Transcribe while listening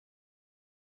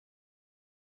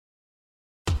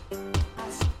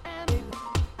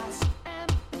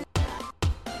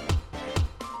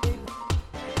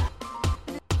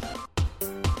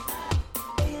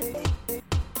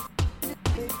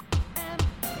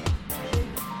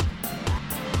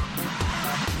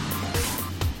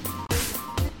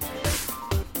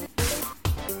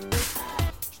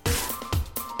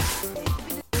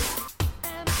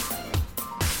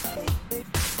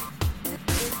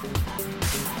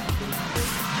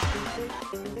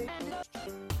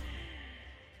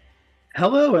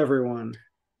Hello, everyone.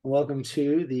 Welcome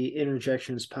to the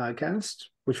Interjections podcast,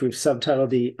 which we've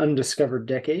subtitled The Undiscovered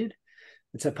Decade.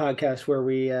 It's a podcast where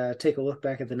we take a look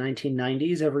back at the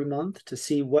 1990s every month to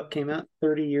see what came out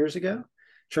 30 years ago,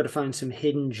 try to find some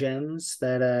hidden gems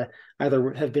that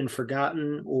either have been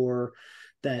forgotten or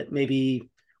that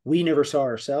maybe we never saw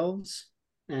ourselves.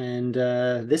 And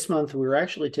this month, we're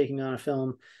actually taking on a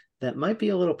film that might be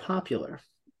a little popular,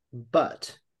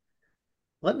 but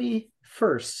let me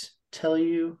first tell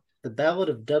you the Ballad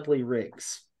of Dudley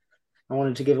Riggs. I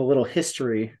wanted to give a little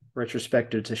history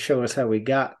retrospective to show us how we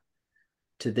got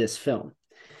to this film.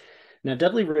 Now,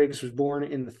 Dudley Riggs was born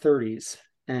in the 30s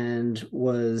and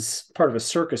was part of a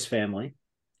circus family.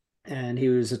 And he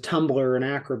was a tumbler, an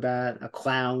acrobat, a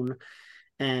clown.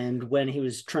 And when he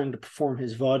was trying to perform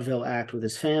his vaudeville act with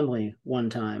his family one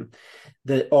time,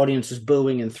 the audience was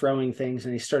booing and throwing things.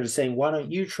 And he started saying, "Why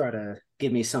don't you try to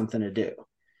give me something to do?"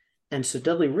 And so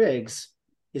Dudley Riggs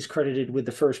is credited with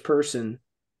the first person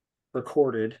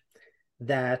recorded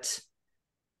that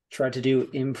tried to do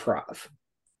improv.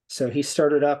 So he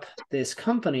started up this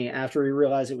company after he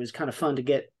realized it was kind of fun to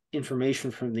get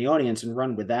information from the audience and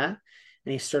run with that.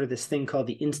 And he started this thing called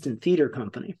the Instant Theater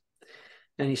Company.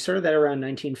 And he started that around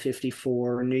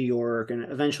 1954 in New York. And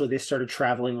eventually they started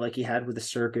traveling like he had with the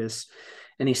circus.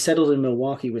 And he settled in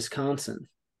Milwaukee, Wisconsin,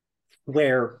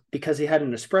 where, because he had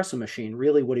an espresso machine,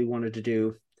 really what he wanted to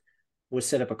do was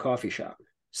set up a coffee shop.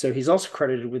 So he's also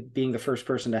credited with being the first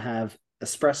person to have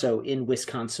espresso in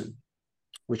Wisconsin,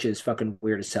 which is fucking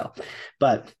weird as hell.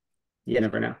 But you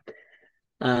never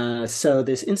know. So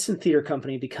this Instant Theater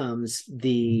Company becomes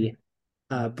the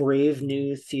Brave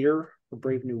New Theater, or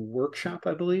Brave New Workshop,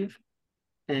 I believe.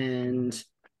 And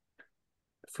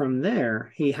from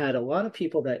there, he had a lot of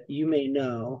people that you may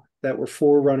know that were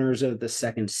forerunners of the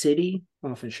Second City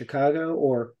off in Chicago,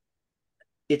 or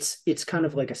it's kind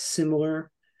of like a similar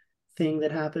thing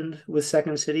that happened with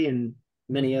Second City and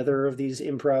many other of these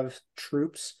improv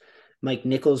troupes. Mike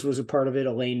Nichols was a part of it,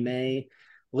 Elaine May,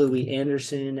 Louis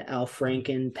Anderson, Al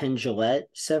Franken, Penn Jillette,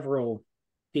 several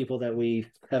people that we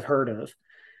have heard of.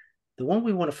 The one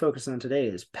we want to focus on today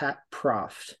is Pat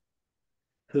Proft,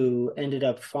 who ended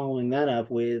up following that up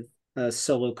with a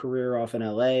solo career off in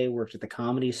LA, worked at the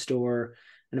Comedy Store,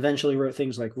 and eventually wrote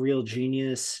things like Real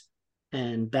Genius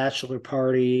and Bachelor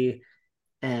Party,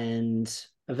 and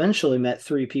eventually met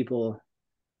three people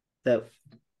that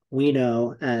we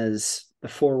know as the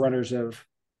forerunners of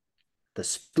the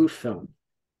spoof film,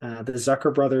 the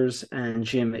Zucker brothers and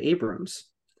Jim Abrams.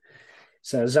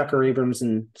 So Zucker, Abrams,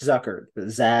 and Zucker, the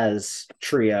Zaz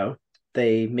trio,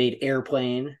 they made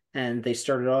Airplane, and they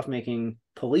started off making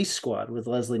Police Squad with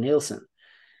Leslie Nielsen.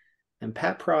 And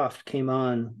Pat Proft came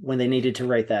on when they needed to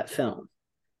write that film,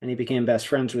 and he became best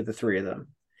friends with the three of them.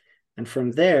 And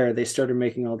from there, they started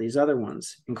making all these other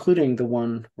ones, including the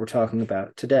one we're talking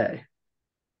about today,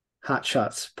 Hot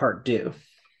Shots Part 2.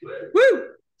 Woo!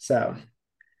 So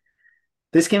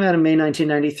this came out in May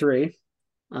 1993.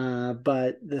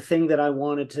 But the thing that I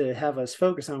wanted to have us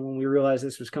focus on when we realized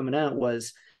this was coming out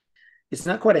was it's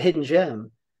not quite a hidden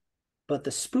gem, but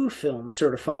the spoof film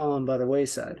sort of fallen by the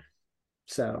wayside.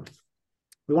 So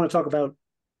we want to talk about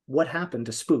what happened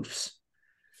to spoofs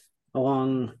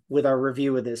along with our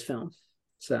review of this film.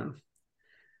 So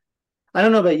I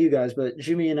don't know about you guys, but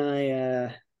Jimmy and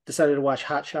I decided to watch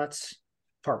Hot Shots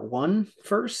Part 1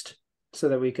 first so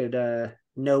that we could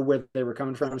know where they were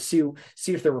coming from, see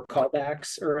if there were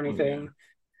callbacks or anything. Oh, yeah.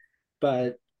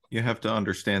 But you have to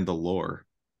understand the lore.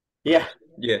 Yeah.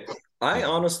 Yeah. I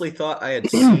honestly thought I had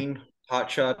seen Hot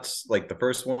Shots, like the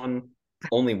first one,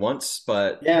 only once,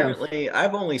 but apparently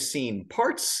I've only seen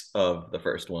parts of the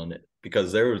first one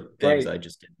because there were things I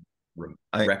just didn't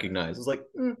recognize. It's like,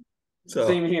 so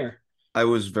same here. I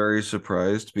was very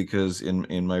surprised because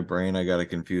in my brain I got it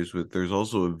confused with there's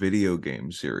also a video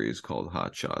game series called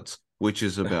Hot Shots, which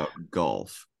is about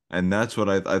golf. And that's what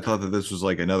I thought, that this was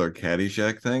like another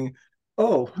Caddyshack thing.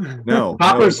 Oh no!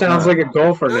 Popper sounds like a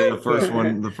golfer name.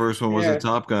 The first one was a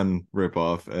Top Gun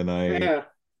ripoff, and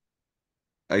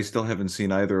I still haven't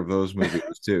seen either of those movies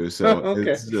too. So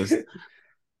it's just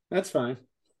that's fine.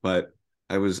 But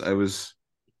it was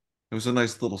a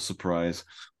nice little surprise.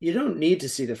 You don't need to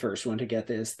see the first one to get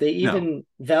this. They even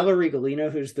Valerie Galino,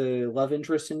 who's the love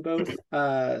interest in both,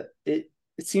 it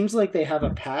seems like they have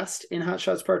a past in Hot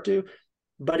Shots Part 2,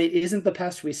 but it isn't the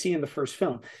past we see in the first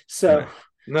film. So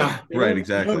no, right,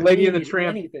 exactly. Lady in the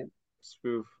Tramp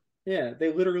spoof. Yeah,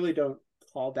 they literally don't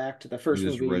call back to the first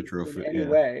movie retrofit in any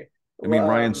way. I mean,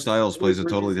 Ryan Stiles plays a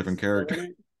totally different character.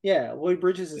 Yeah, Lloyd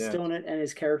Bridges is still in it, and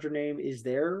his character name is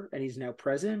there, and he's now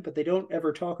president. But they don't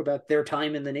ever talk about their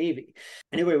time in the Navy.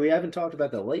 Anyway, we haven't talked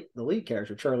about the lead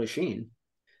character, Charlie Sheen.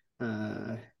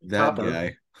 That Hopper.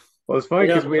 guy. Well, it's funny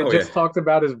because we had just talked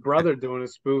about his brother doing a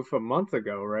spoof a month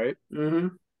ago, right? Mm-hmm.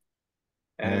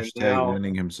 And Hashtag now,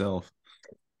 winning himself.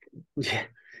 Yeah.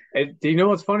 And do you know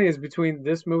what's funny is between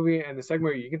this movie and the second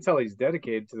movie, you can tell he's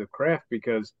dedicated to the craft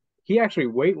because he actually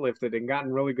weightlifted and got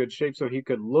in really good shape so he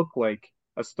could look like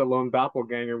a Stallone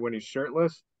doppelganger when he's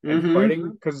shirtless and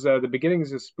fighting. Because the beginning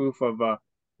is a spoof of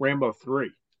Rambo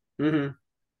 3.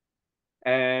 Mm-hmm.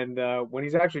 And when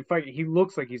he's actually fighting, he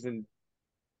looks like he's in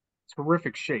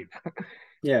terrific shape.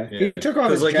 Yeah, he took off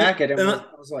his jacket, and I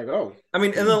was like, "Oh." I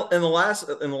mean, in the last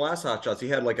Hot Shots, he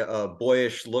had like a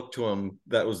boyish look to him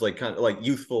that was like kind of like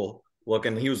youthful look,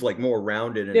 and he was like more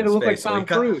rounded in his look face. Like Tom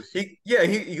Cruise. He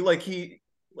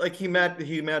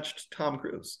matched Tom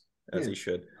Cruise as he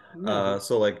should.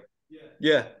 So like,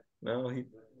 yeah, no, he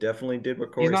definitely did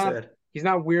what Corey said. He's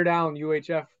not Weird Al and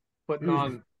UHF putting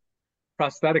on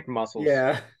prosthetic muscles.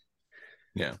 Yeah.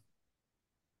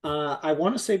 I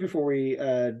want to say before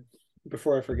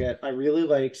I forget, I really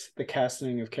liked the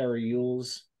casting of Cary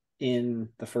Elwes in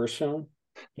the first film.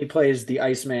 He plays the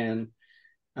Iceman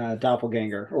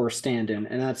doppelganger or stand-in,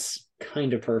 and that's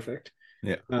kind of perfect.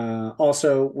 Yeah.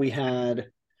 Also, we had,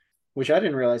 which I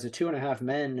didn't realize, a 2.5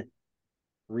 Men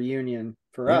reunion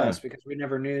for us because we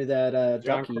never knew that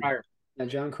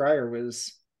John Cryer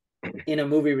was in a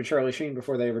movie with Charlie Sheen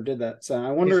before they ever did that. So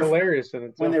I wonder if hilarious in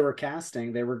it when they were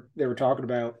casting, they were talking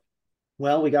about,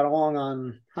 well, we got along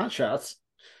on Hot Shots.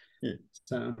 Yeah.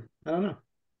 So I don't know.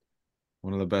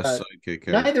 One of the best sidekick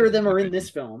characters. Neither of them are in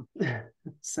this film.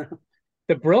 So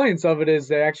the brilliance of it is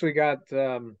they actually got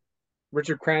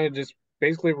Richard Crenna just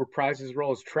basically reprised his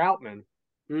role as Troutman,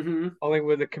 only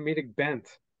with a comedic bent.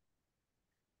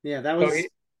 Yeah, that was. So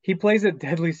he plays it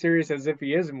deadly serious as if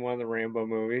he is in one of the Rambo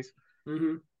movies.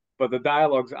 But the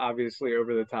dialogue's obviously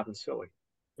over the top and silly.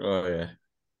 Oh yeah.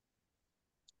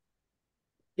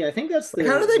 Yeah, I think that's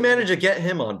how did they manage to get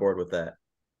him on board with that?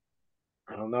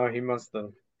 I don't know. He must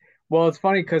have. Well, it's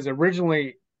funny because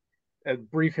originally, a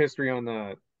brief history on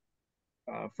the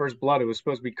First Blood, it was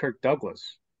supposed to be Kirk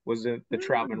Douglas was the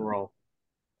Troutman role,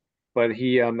 but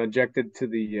he objected to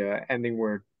the ending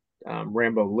where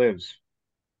Rambo lives.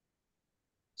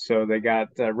 So they got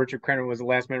Richard Crenna was the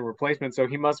last minute replacement. So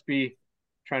he must be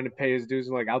trying to pay his dues.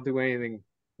 Like, I'll do anything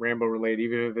Rambo related,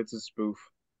 even if it's a spoof.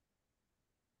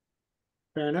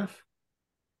 Fair enough.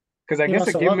 Because I guess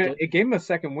it gave him a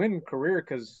second win career.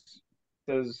 Because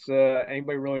does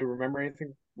anybody really remember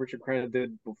anything Richard Crenna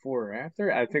did before or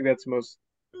after? I think that's the most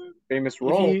famous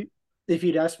role. If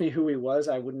you'd asked me who he was,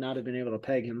 I would not have been able to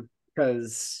peg him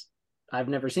because I've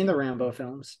never seen the Rambo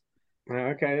films.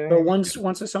 Okay. But once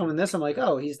I saw him in this, I'm like,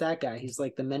 oh, he's that guy. He's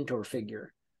like the mentor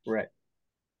figure. Right.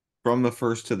 From the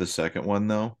first to the second one,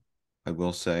 though, I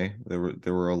will say there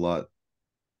were a lot.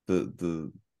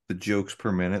 The jokes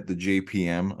per minute, the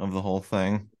JPM of the whole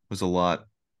thing was a lot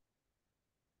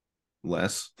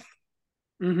less.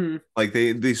 Like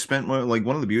they spent more. Like,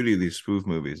 one of the beauty of these spoof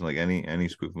movies, like any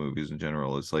spoof movies in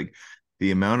general, is like the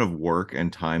amount of work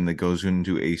and time that goes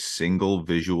into a single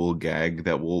visual gag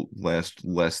that will last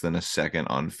less than a second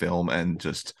on film and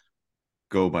just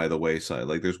go by the wayside.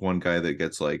 Like, there's one guy that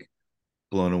gets like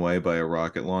blown away by a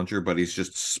rocket launcher, but he's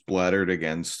just splattered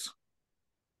against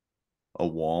a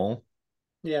wall.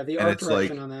 Yeah, the art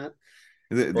direction on that.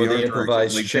 The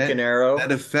improvised chicken arrow.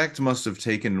 That effect must have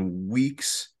taken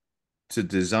weeks to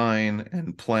design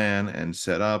and plan and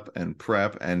set up and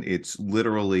prep, and it's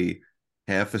literally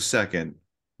half a second,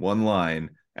 one line,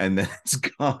 and then it's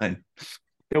gone.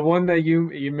 The one that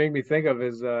you make me think of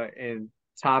is in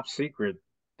Top Secret.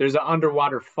 There's an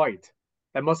underwater fight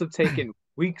that must have taken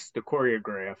weeks to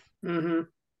choreograph.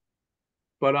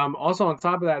 But also on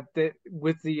top of that,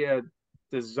 with the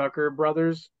Zucker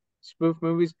brothers spoof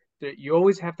movies, you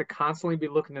always have to constantly be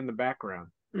looking in the background.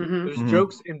 There's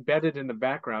jokes embedded in the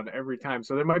background every time.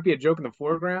 So there might be a joke in the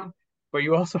foreground, but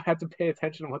you also have to pay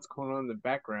attention to what's going on in the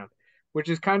background, which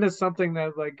is kind of something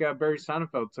that like Barry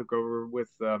Sonnenfeld took over with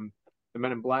the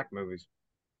Men in Black movies.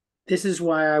 This is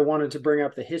why I wanted to bring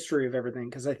up the history of everything,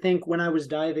 because I think when I was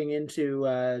diving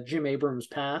into Jim Abrams'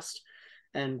 past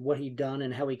and what he'd done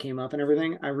and how he came up and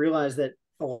everything, I realized that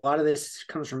a lot of this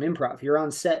comes from improv. You're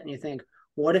on set and you think,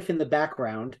 what if in the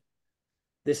background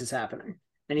this is happening?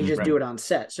 And you just do it on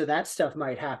set. So that stuff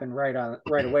might happen right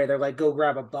away. They're like, go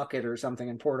grab a bucket or something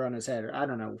and pour it on his head. I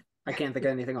don't know. I can't think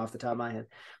of anything off the top of my head.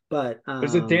 But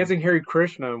there's a dancing Hare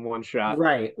Krishna in one shot.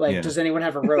 Right. Like, does anyone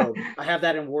have a robe? I have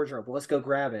that in wardrobe. Let's go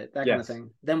grab it. That kind of thing.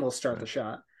 Then we'll start the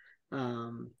shot.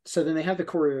 So then they have the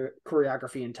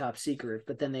choreography in Top Secret,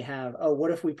 but then they have, oh,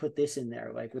 what if we put this in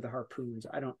there, like with the harpoons?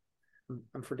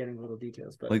 I'm forgetting little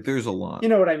details, but like there's a lot. You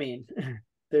know what I mean?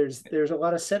 There's a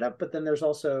lot of setup, but then there's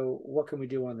also what can we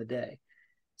do on the day.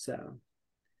 So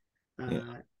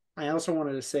I also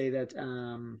wanted to say that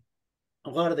a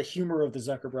lot of the humor of the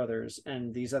Zucker brothers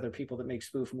and these other people that make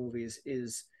spoof movies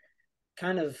is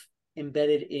kind of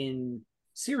embedded in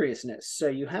seriousness. So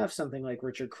you have something like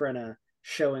Richard Crenna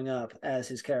showing up as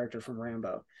his character from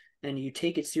Rambo, and you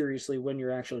take it seriously when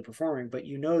you're actually performing, but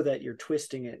you know that you're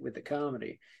twisting it with the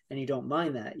comedy, and you don't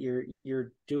mind that.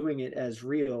 You're doing it as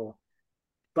real,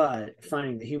 but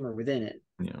finding the humor within it.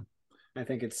 Yeah, I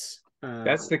think it's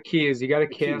that's the key. Is you got to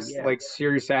cast like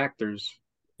serious actors.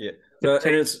 Yeah, and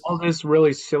it's all this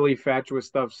really silly, fatuous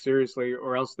stuff seriously,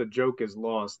 or else the joke is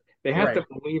lost. They have to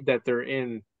believe that they're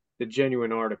in the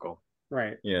genuine article.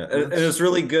 Right. Yeah, and it's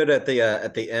really good at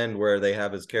the end where they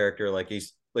have his character like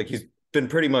he's been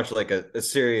pretty much like a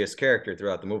serious character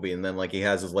throughout the movie, and then like he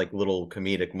has his like little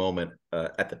comedic moment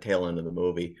at the tail end of the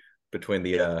movie between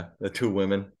the two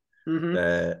women.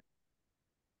 Mm-hmm.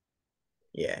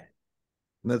 Yeah,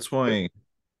 that's why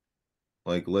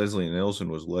like Leslie Nielsen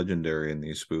was legendary in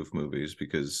these spoof movies,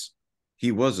 because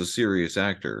he was a serious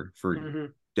actor for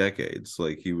decades.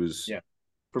 Like he was,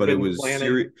 but it was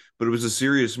serious. But it was a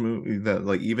serious movie that,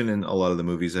 like, even in a lot of the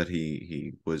movies that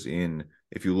he was in,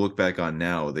 if you look back on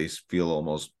now, they feel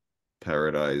almost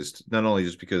parodized. Not only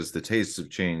just because the tastes have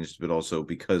changed, but also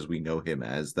because we know him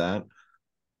as that.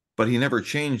 But he never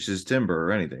changed his timbre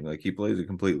or anything. Like he plays it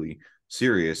completely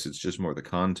serious. It's just more the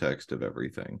context of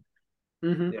everything.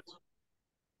 Mm-hmm. Yes.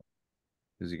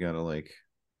 Because you gotta like,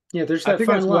 there's that. I think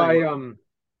that's line. Why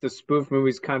the spoof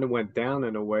movies kind of went down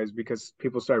in a way, is because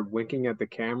people started winking at the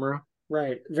camera,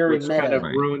 right? Very which meta. kind of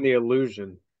ruined the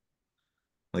illusion.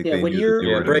 Like when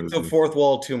you're break the fourth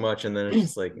wall too much, and then it's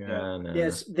just like, no.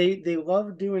 Yes, they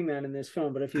love doing that in this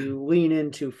film, but if you lean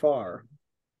in too far,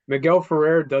 Miguel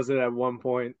Ferrer does it at one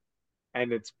point,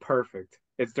 and it's perfect.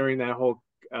 It's during that whole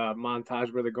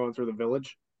montage where they're going through the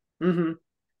village, and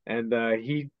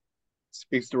he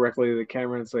speaks directly to the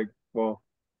camera, and it's like, well,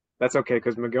 that's okay,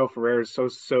 because Miguel Ferrer is so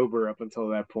sober up until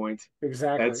that point.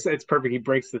 Exactly. It's perfect. He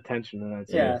breaks the tension in that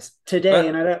scene. Yes. Today,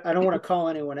 and I don't want to call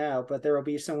anyone out, but there will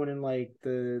be someone in like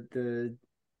the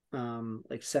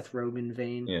like Seth Rogen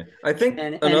vein. Yeah. I think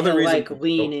another reason, like,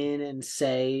 lean in and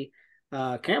say,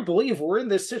 can't believe we're in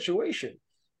this situation.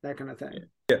 That kind of thing.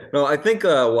 Yeah. No, I think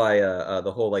why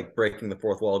the whole like breaking the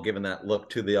fourth wall, giving that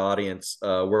look to the audience,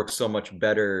 works so much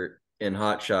better in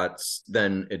Hot Shots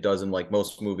than it does in like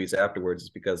most movies afterwards, is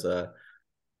because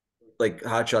like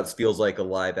Hot Shots feels like a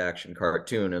live action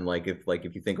cartoon, and like if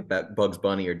you think of that Bugs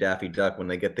Bunny or Daffy Duck when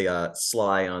they get the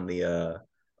Sly on the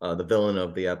villain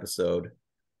of the episode,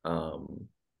 that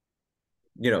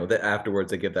afterwards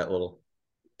they give that little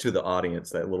to the audience,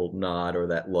 that little nod or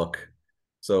that look,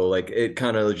 so like it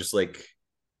kind of just like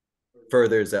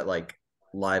furthers that like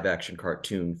live action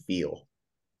cartoon feel.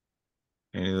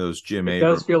 Any of those Jim It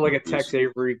Abrams does feel like a Tex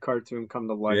Avery cartoon come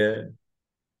to life.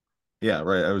 Yeah,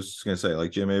 right. I was just gonna say,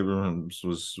 like, Jim Abrams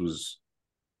was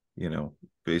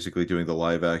basically doing the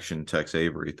live action Tex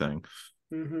Avery thing.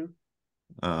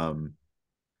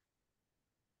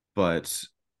 But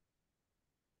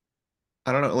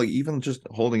I don't know, like, even just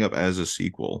holding up as a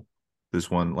sequel, this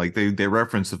one, like they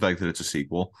reference the fact that it's a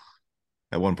sequel.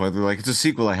 At one point, they're like, "It's a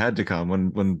sequel. I had to come."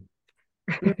 When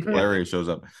Larry shows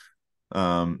up,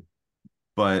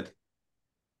 but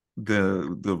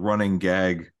the running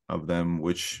gag of them,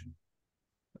 which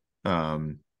I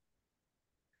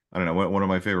don't know, one of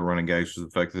my favorite running gags was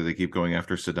the fact that they keep going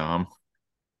after Saddam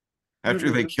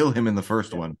after they kill him in the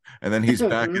first one, and then he's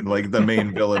back in like the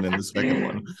main villain in the second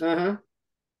one.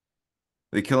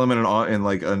 They kill him in an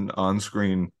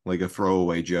on-screen, like a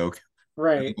throwaway joke,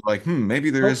 right? Like, maybe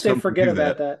there is something. They forget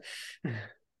about that.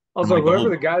 Also, like, whoever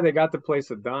the guy they got to play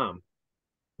Saddam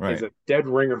is a dead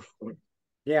ringer.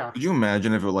 Yeah. Could you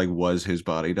imagine if it like was his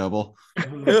body double?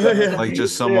 Like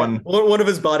just someone. One of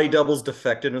his body doubles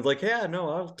defected and was like, "Yeah, no,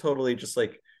 I'll totally just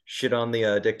like shit on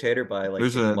the dictator by like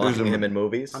mocking him in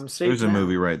movies." There's a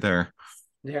movie right there.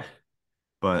 Yeah.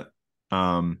 But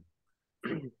damn,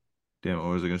 what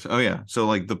was I gonna say? Oh yeah, so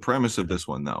like the premise of this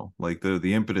one though, like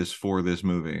the impetus for this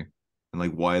movie, and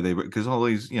like why because all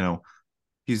these,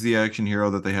 he's the action hero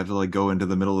that they have to like go into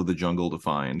the middle of the jungle to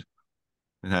find.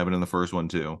 It happened in the first one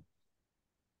too.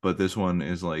 But this one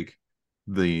is like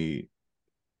there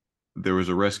was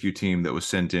a rescue team that was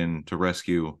sent in to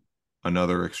rescue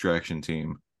another extraction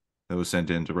team that was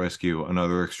sent in to rescue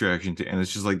another extraction team. And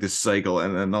it's just like this cycle.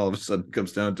 And then all of a sudden it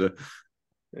comes down to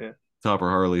Topper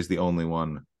Harley's the only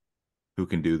one who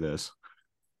can do this.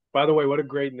 By the way, what a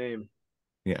great name.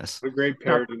 Yes. What a great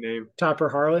parody name. Topper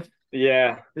Harley.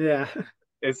 Yeah. Yeah.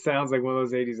 It sounds like one of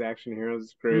those 80s action heroes.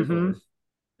 It's great. Mm-hmm.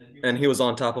 And he was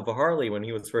on top of a Harley when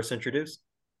he was first introduced.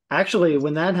 Actually,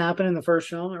 when that happened in the first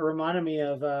film, it reminded me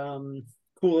of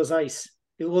Cool as Ice.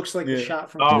 It looks like the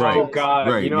shot from Oh, Cool as Ice. God.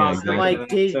 Right. You know, Yeah, I'm like,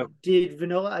 did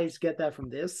Vanilla Ice get that from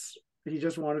this? He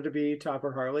just wanted to be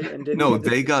Topper Harley and didn't. No,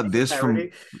 they got this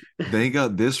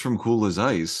from Cool as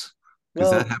Ice.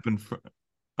 Because that happened from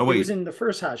It was in the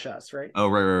first Hot Shots, right? Oh,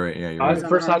 right. Yeah, you're right. The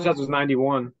first Hot Shots was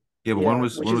 91. Yeah, but one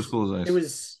was Cool as Ice. It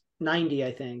was 90,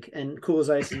 I think, and Cool as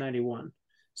Ice is 91.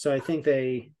 So I think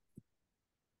they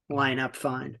line up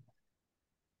fine.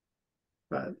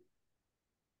 But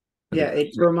yeah, it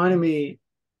reminded me.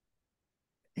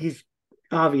 He's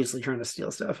obviously trying to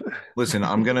steal stuff. Listen,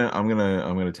 I'm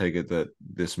gonna take it that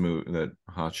that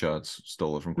Hot Shots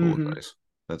stole it from Cool as Ice.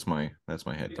 That's my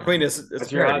head. I mean,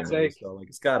 it's your hot take. So like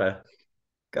it's gotta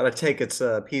take its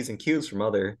P's and Q's from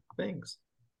other things.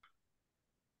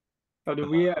 Oh,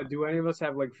 do any of us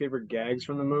have like favorite gags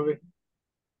from the movie?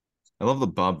 I love the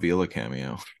Bob Vila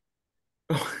cameo.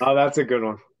 Oh, that's a good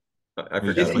one. I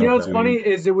forgot. You know what's funny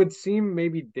is it would seem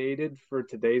maybe dated for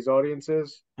today's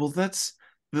audiences. Well, that's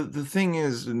the thing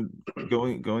is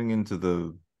going into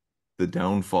the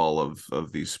downfall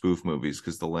of these spoof movies,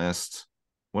 because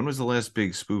when was the last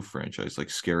big spoof franchise,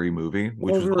 like Scary Movie,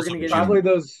 which was also probably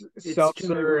those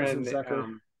Zucker and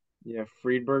Zucker.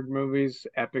 Friedberg movies,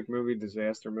 epic movie,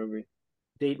 disaster movie,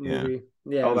 date movie.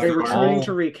 Yeah, they were trying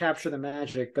to recapture the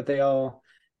magic, but they all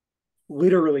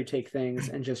literally take things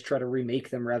and just try to remake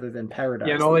them rather than parodize.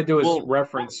 Yeah, and all they do is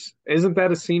reference. Isn't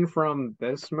that a scene from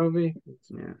this movie?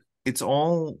 Yeah, it's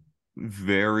all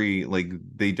very like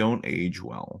they don't age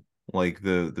well. Like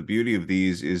the beauty of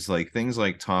these is like things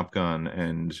like Top Gun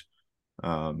and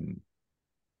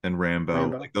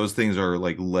Rambo. Like those things are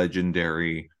like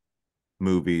legendary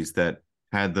movies that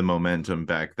had the momentum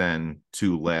back then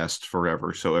to last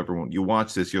forever. So everyone, you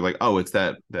watch this, you're like, oh, it's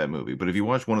that movie. But if you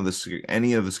watch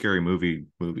any of the Scary Movie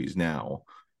movies now,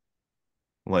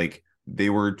 like they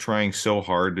were trying so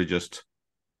hard to just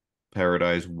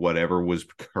parodize whatever was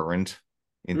current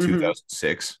in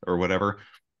 2006 or whatever,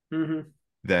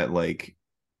 that like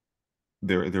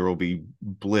there will be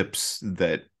blips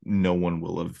that no one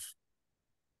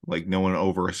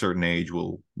over a certain age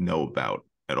will know about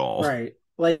at all. Right.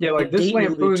 Like this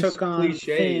movie took on cliches.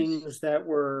 things that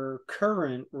were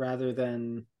current rather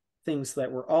than things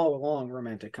that were all along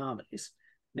romantic comedies.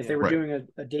 If they were doing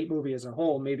a date movie as a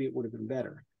whole, maybe it would have been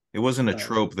better. It wasn't a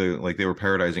trope. They were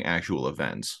parodizing actual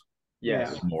events.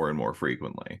 Yes. More and more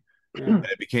frequently. And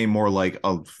it became more like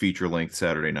a feature-length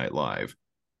Saturday Night Live.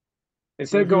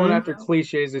 Instead of going after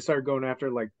cliches, they started going after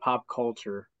like pop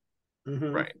culture.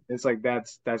 Right. It's like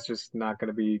that's just not going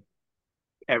to be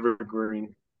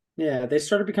evergreen. Yeah, they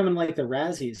started becoming like the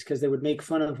Razzies because they would make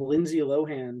fun of Lindsay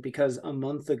Lohan because a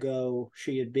month ago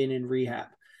she had been in rehab.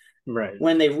 Right.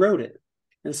 When they wrote it.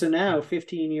 And so now,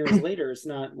 15 years later, it's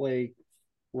not like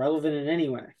relevant in any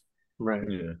way. Right.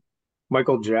 Yeah.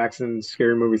 Michael Jackson,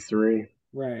 Scary Movie 3.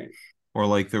 Right. Or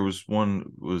like there was one,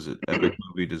 was it Epic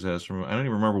Movie Disaster? I don't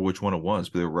even remember which one it was,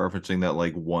 but they were referencing that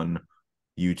like one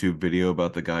YouTube video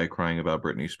about the guy crying about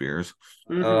Britney Spears.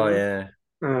 Oh yeah.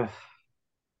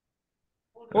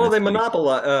 Well, they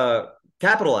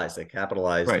capitalized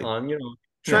right. on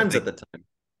trends at the time.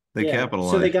 They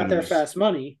capitalized. So they got their fast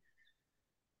money.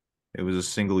 It was a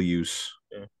single use,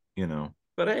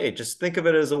 But hey, just think of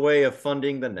it as a way of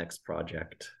funding the next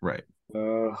project. Right.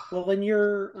 Well, in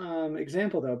your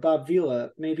example, though, Bob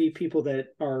Vila, maybe people that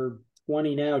are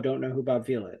 20 now don't know who Bob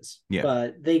Vila is. Yeah.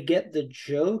 But they get the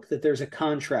joke that there's a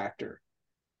contractor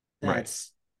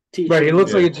that's teaching. Right. He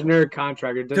looks like a generic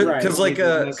contractor. Because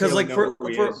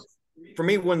for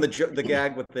me, when the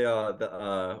gag with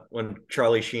the when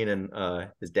Charlie Sheen and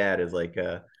his dad is like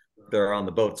they're on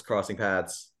the boats crossing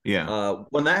paths. Yeah.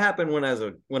 When that happened when I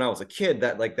was a kid,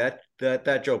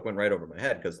 that joke went right over my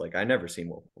head because like I never seen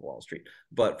Wolf of Wall Street.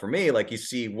 But for me, like you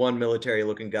see one military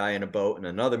looking guy in a boat and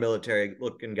another military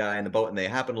looking guy in the boat, and they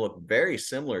happen to look very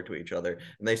similar to each other,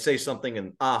 and they say something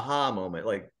an aha moment,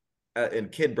 like in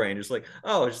kid brain, just like,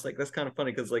 oh, just like that's kind of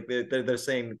funny because like they're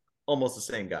saying almost the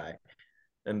same guy,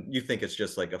 and you think it's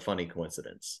just like a funny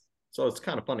coincidence. So it's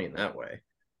kind of funny in that way.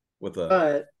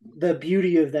 But the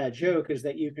beauty of that joke is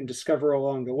that you can discover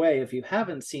along the way, if you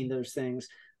haven't seen those things,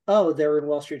 oh, they're in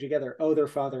Wall Street together. Oh, they're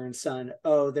father and son.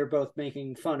 Oh, they're both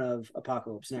making fun of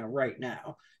Apocalypse Now, right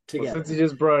now, together. Well, since you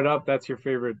just brought it up, that's your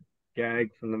favorite gag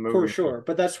from the movie. For sure.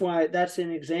 But that's an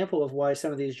example of why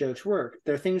some of these jokes work.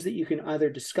 They're things that you can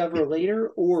either discover later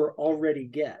or already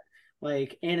get.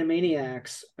 Like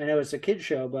Animaniacs, I know it's a kid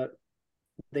show, but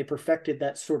they perfected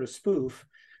that sort of spoof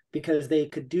because they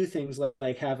could do things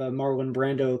like have a Marlon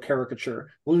Brando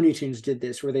caricature. Looney Tunes did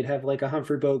this, where they'd have like a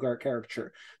Humphrey Bogart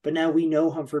caricature. But now we know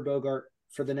Humphrey Bogart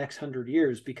for the next 100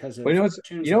 years because of Well,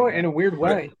 cartoons like in that. a weird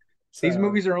way, these So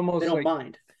movies are they almost don't like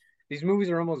mind. these movies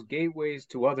are almost gateways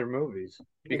to other movies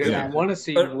because you Exactly. want to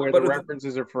see where the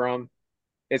references are from.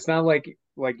 It's not like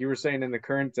you were saying in the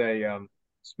current day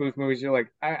spoof movies. You're like,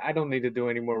 I don't need to do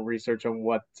any more research on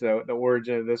what the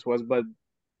origin of this was. But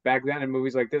back then in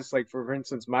movies like this, like for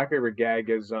instance, my favorite gag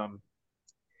is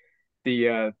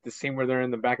the scene where they're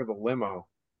in the back of the limo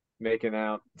making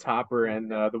out Topper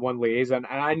and the one liaison.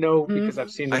 And I know because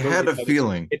I've seen the I movie had a that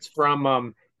feeling. it's from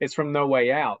No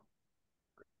Way Out,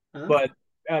 Huh? but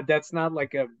that's not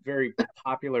like a very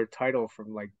popular title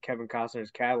from like Kevin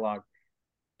Costner's catalog.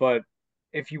 But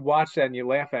if you watch that and you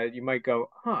laugh at it, you might go,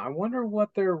 "Huh, I wonder what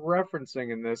they're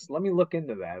referencing in this. Let me look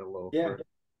into that a little Yeah. further."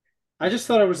 I just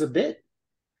thought it was a bit.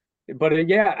 But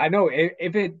yeah, I know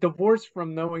if it divorced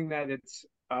from knowing that it's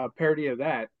a parody of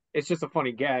that, it's just a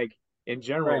funny gag in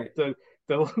general. Right.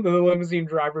 The limousine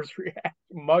driver's react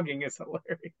mugging is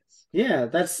hilarious. Yeah,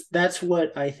 that's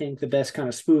what I think the best kind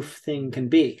of spoof thing can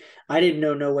be. I didn't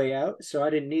know No Way Out, so I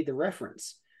didn't need the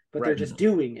reference, but they're Right. just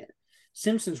doing it.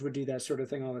 Simpsons would do that sort of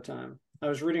thing all the time. I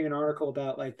was reading an article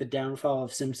about like the downfall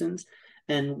of Simpsons,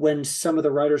 and when some of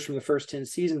the writers from the first 10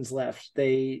 seasons left,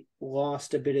 they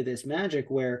lost a bit of this magic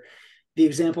where the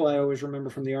example I always remember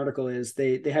from the article is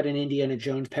they had an Indiana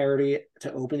Jones parody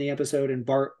to open the episode, and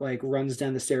Bart like runs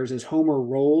down the stairs as Homer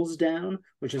rolls down,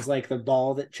 which is like the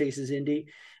ball that chases Indy,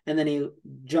 and then he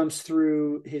jumps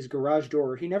through his garage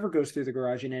door. He never goes through the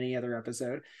garage in any other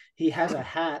episode. He has a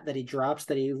hat that he drops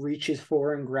that he reaches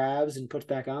for and grabs and puts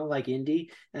back on like Indy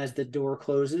as the door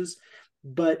closes.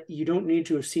 But you don't need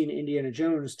to have seen Indiana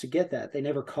Jones to get that. They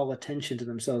never call attention to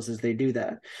themselves as they do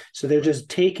that. So they're just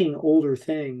taking older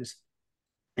things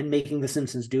and making the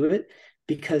Simpsons do it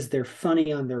because they're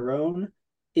funny on their own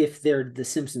if they're the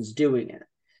Simpsons doing it.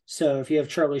 So if you have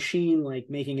Charlie Sheen like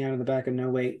making out in the back of No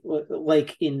Way,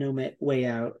 like in No Way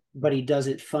Out, but he does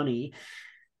it funny,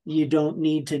 you don't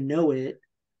need to know it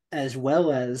as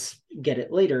well as get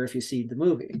it later if you see the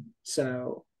movie.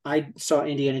 So I saw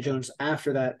Indiana Jones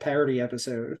after that parody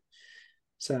episode.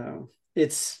 So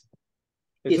It's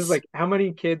just like how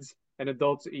many kids and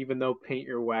adults even know Paint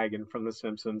Your Wagon from The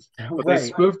Simpsons, but they right.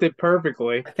 spoofed it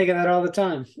perfectly. I think of that all the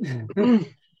time.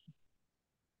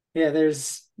 Yeah,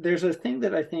 there's a thing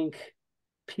that I think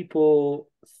people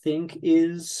think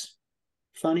is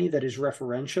funny that is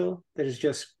referential, that is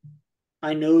just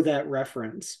I know that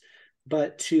reference,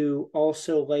 but to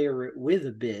also layer it with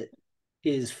a bit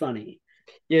is funny.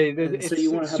 Yeah, And so it's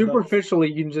you want to have both.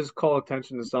 superficially you can just call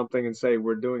attention to something and say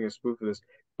we're doing a spoof of this,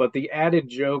 but the added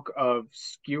joke of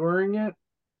skewering it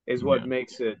is what Yeah.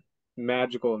 makes it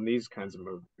magical in these kinds of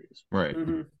movies. Right.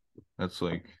 Mm-hmm. That's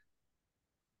like,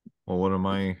 well, one of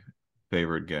my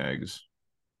favorite gags.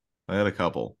 I had a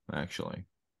couple actually.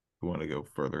 Who want to go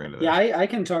further into that? Yeah, I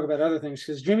can talk about other things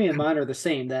because Jimmy and mine are the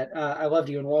same. That I loved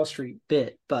you in Wall Street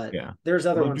bit, but Yeah, there's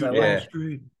other ones I Wall like.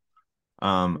 Street.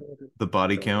 The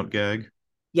body count gag.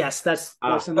 Yes, that's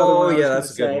another one. Yeah,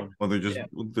 that's a good one. Well,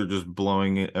 they're just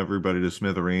blowing everybody to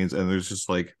smithereens, and there's just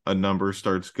like a number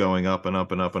starts going up and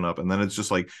up and up and up, and then it's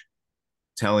just like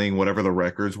telling whatever the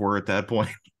records were at that point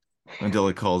until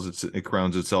it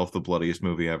crowns itself the bloodiest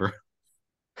movie ever.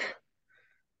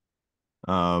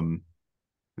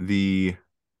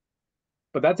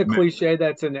 But that's a cliche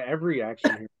that's in every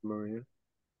action hero movie.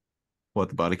 What,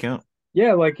 the body count?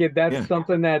 Yeah, like that's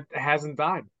something that hasn't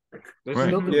died. They're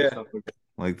still doing something.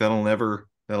 Like that'll never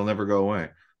go away.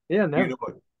 Yeah, never. You know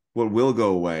what will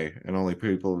go away, and only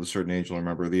people of a certain age will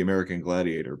remember, the American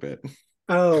Gladiator bit.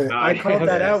 Oh, I called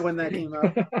that out when that came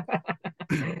up.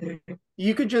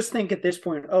 You could just think at this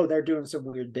point, oh, they're doing some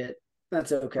weird bit.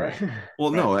 That's okay. Right.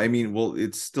 Well, no, I mean,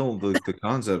 it's still the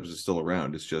concept is still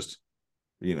around. It's just,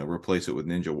 replace it with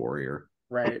Ninja Warrior.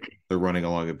 Right. They're running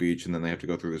along a beach and then they have to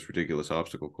go through this ridiculous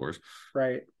obstacle course.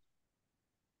 Right.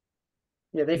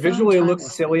 Yeah, they visually it looks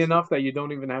silly enough that you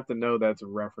don't even have to know that's a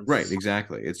reference. Right,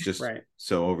 exactly. It's just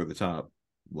so over the top,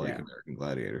 like American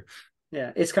Gladiator.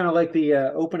 Yeah, it's kind of like the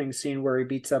opening scene where he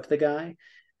beats up the guy,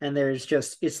 and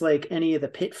it's like any of the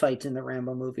pit fights in the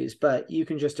Rambo movies, but you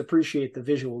can just appreciate the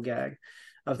visual gag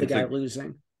of the guy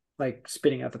losing, like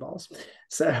spitting out the balls.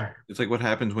 So it's like what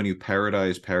happens when you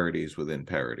parodize parodies within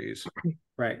parodies.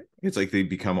 Right. It's like they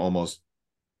become almost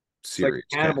serious.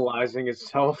 Like cannibalizing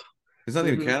itself. It's not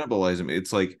even cannibalism.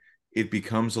 It's like it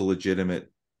becomes a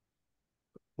legitimate,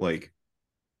 like,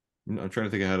 I'm trying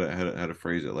to think of how to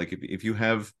phrase it. Like if you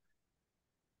have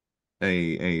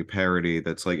a parody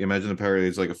that's like, imagine a parody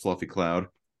is like a fluffy cloud,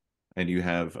 and you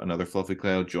have another fluffy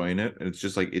cloud join it, and it's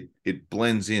just like it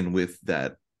blends in with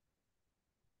that.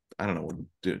 I don't know what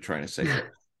I'm trying to say, but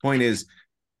point is,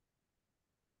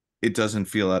 it doesn't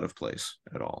feel out of place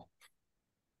at all.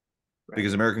 Right.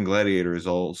 Because American Gladiator is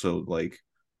also like,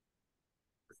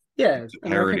 yeah,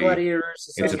 American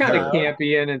Gladiators. It's kind of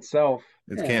campy in itself.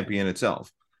 It's campy in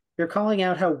itself. You're calling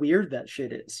out how weird that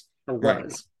shit is or was.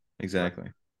 Right.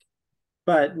 Exactly.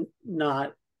 But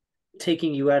not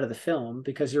taking you out of the film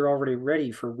because you're already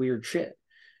ready for weird shit.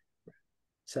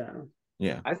 So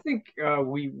yeah, I think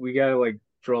we gotta like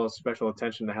draw special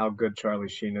attention to how good Charlie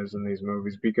Sheen is in these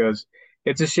movies, because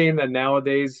it's a shame that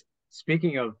nowadays,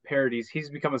 speaking of parodies, he's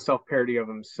become a self-parody of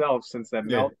himself since that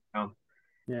meltdown.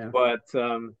 Yeah. But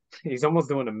he's almost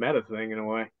doing a meta thing in a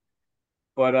way.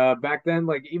 But back then,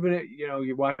 like, even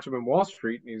you watch him in Wall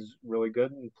Street and he's really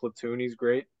good. In Platoon, he's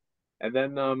great. And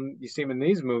then you see him in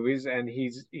these movies and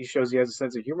he shows he has a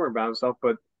sense of humor about himself.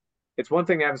 But it's one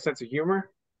thing to have a sense of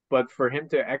humor, but for him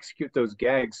to execute those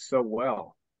gags so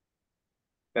well,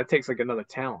 that takes like another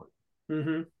talent.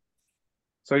 Mm-hmm.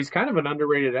 So he's kind of an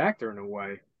underrated actor in a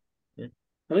way. Yeah.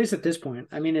 At least at this point.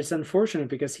 I mean, it's unfortunate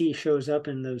because he shows up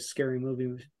in those scary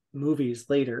movies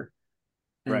later.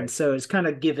 And right. So it's kind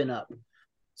of given up.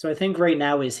 So I think right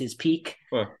now is his peak.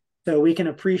 Well, so we can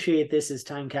appreciate this as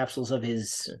time capsules of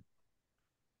his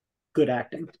good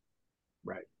acting.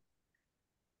 Right.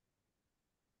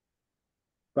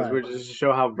 But we're just to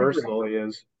show how versatile he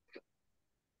is.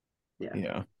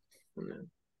 Yeah.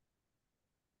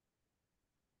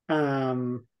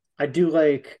 I do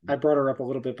like, I brought her up a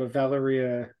little bit, but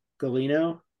Valeria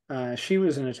Golino, she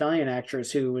was an Italian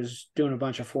actress who was doing a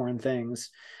bunch of foreign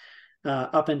things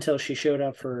up until she showed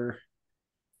up for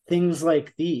things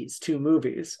like these two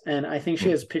movies. And I think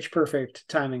she has pitch perfect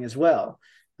timing as well.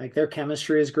 Like their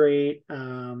chemistry is great.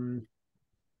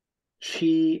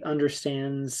 She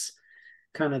understands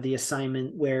kind of the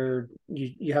assignment where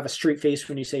you have a straight face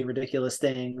when you say ridiculous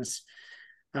things.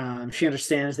 She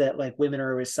understands that like women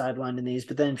are always sidelined in these,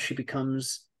 but then she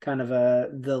becomes kind of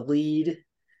the lead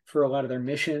for a lot of their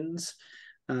missions.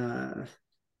 I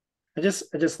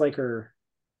just like her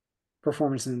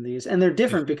performance in these, and they're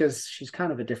different because she's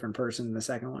kind of a different person in the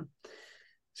second one.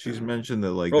 She's mentioned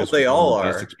that like this they all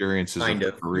are best experiences of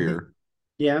her career.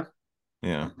 Yeah.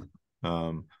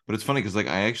 But it's funny because like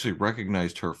I actually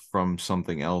recognized her from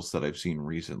something else that I've seen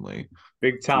recently.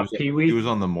 Big Top Pee-wee. She was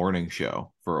on the morning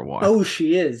show for a while. Oh,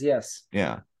 she is, yes.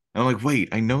 Yeah. And I'm like, wait,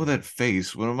 I know that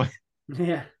face. What am I?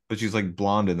 Yeah. But she's like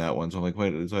blonde in that one, so I'm like,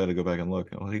 wait. So I had to go back and look.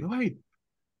 I'm like, wait.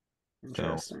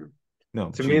 Interesting. So,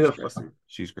 no, to me,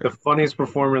 she's great. The funniest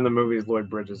performer in the movie is Lloyd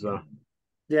Bridges, though.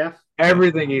 Yeah.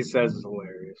 Everything he says is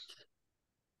hilarious.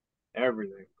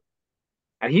 Everything.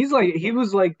 And he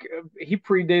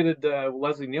predated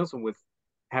Leslie Nielsen with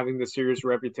having the serious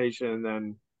reputation and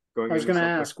then going. I was going to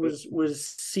ask,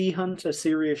 was Sea Hunt a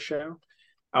serious show?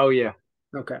 Oh, yeah.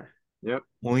 Okay. Yep.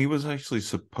 Well, he was actually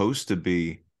supposed to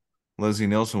be, Leslie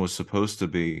Nielsen was supposed to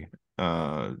be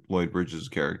Lloyd Bridges'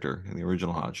 character in the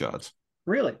original Hot Shots.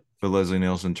 Really? But Leslie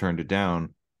Nielsen turned it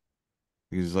down.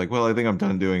 He's like, well, I think I'm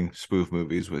done doing spoof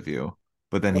movies with you.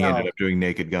 But then he ended up doing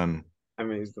Naked Gun. I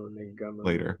mean, he's doing Naked Gun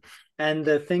later. And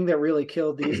the thing that really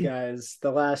killed these guys,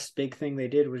 the last big thing they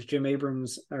did was Jim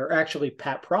Abrams, or actually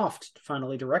Pat Proft,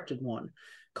 finally directed one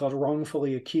called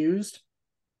Wrongfully Accused,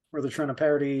 where they're trying to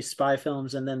parody spy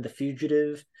films and then The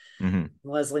Fugitive. Mm-hmm.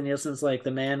 Leslie Nielsen's like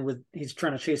he's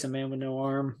trying to chase a man with no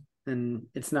arm, and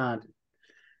it's not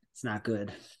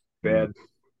good. Bad.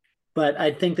 But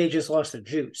I think they just lost their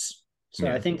juice. So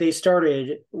I think they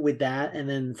started with that and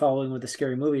then following with the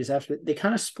scary movies. After they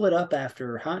kind of split up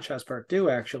after Hot Shots Part 2,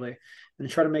 actually, and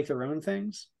try to make their own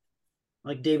things.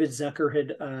 Like David Zucker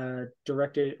had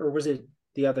directed, or was it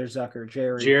the other Zucker,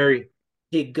 Jerry?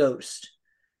 Did Ghost.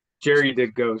 Jerry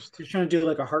did Ghost. He's trying to do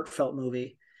like a heartfelt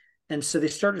movie. And so they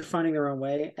started finding their own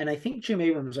way. And I think Jim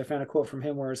Abrams, I found a quote from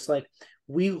him where it's like,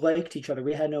 we liked each other.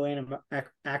 We had no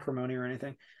acrimony or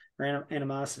anything, or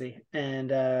animosity. And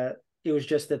it was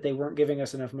just that they weren't giving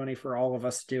us enough money for all of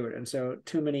us to do it. And so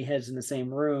too many heads in the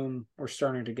same room were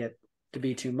starting to get to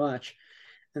be too much.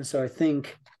 And so I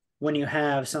think when you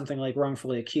have something like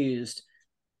Wrongfully Accused,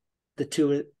 the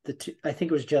two, I think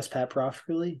it was just Pat Proft,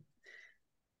 really.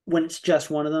 When it's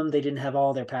just one of them, they didn't have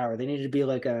all their power. They needed to be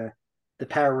like the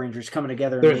Power Rangers coming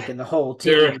together and making the whole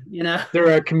team,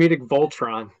 They're a comedic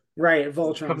Voltron. Right,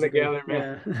 Voltron. Come together,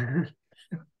 man.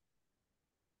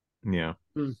 Yeah.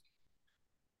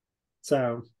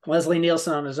 So Leslie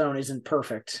Nielsen on his own isn't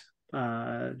perfect.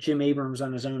 Jim Abrams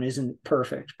on his own isn't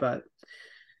perfect, but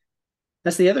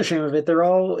That's the other shame of it. They're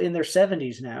all in their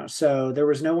 70s now, so there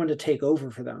was no one to take over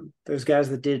for them. Those guys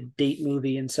that did Date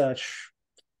Movie and such,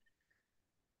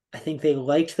 I think they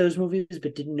liked those movies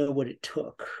but didn't know what it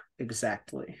took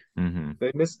exactly. Mm-hmm.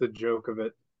 They missed the joke of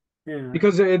it. Yeah.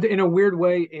 Because in a weird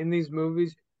way, in these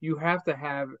movies, you have to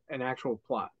have an actual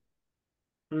plot.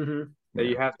 Mm-hmm. That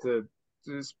you have to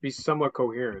just be somewhat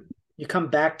coherent. You come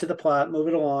back to the plot, move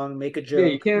it along, make a Yeah,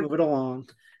 you joke, can't. move it along.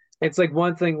 It's like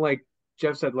one thing, like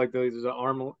Jeff said, like there's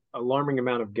an alarming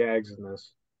amount of gags in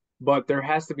this, but there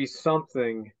has to be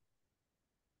something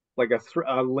like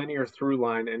a linear through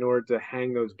line in order to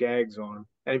hang those gags on.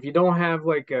 And if you don't have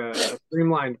like a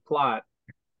streamlined plot,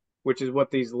 which is what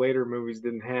these later movies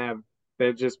didn't have, then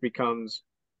it just becomes,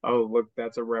 oh, look,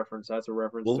 that's a reference. That's a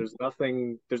reference. Well, There's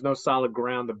nothing, there's no solid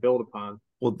ground to build upon.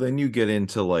 Well, then you get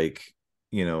into like,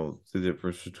 the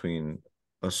difference between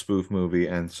a spoof movie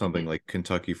and something like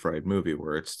Kentucky Fried Movie,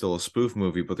 where it's still a spoof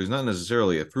movie, but there's not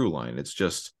necessarily a through line. It's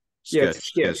just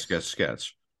sketch.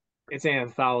 It's an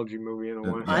anthology movie in a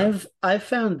way. Yeah. I've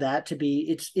found that to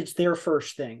be it's their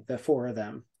first thing, the four of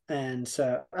them, and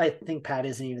so I think Pat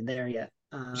isn't even there yet.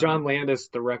 John Landis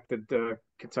directed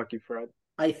Kentucky Fried.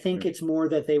 I think it's more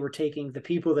that they were taking the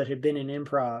people that had been in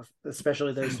improv,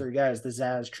 especially those three guys, the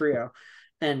Zaz trio,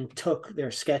 and took their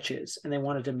sketches and they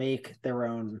wanted to make their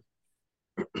own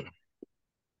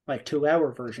like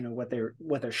 2-hour version of what their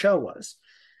show was.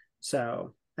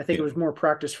 So I think it was more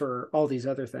practice for all these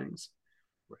other things.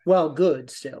 Well, good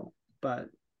still, but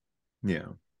yeah.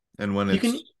 And when you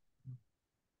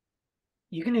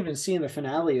can even see in the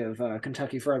finale of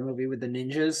Kentucky Fried Movie with the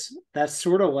ninjas, that's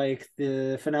sort of like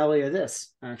the finale of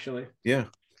this, actually. Yeah.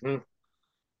 So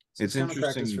it's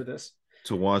interesting for this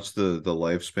to watch the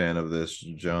lifespan of this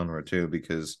genre too,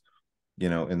 because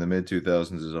in the mid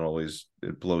 2000s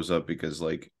it blows up because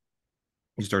like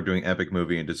you start doing epic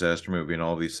movie and disaster movie and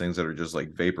all these things that are just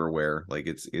like vaporware. Like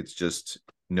it's just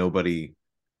nobody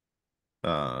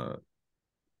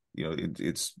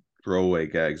it's throwaway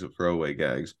gags of throwaway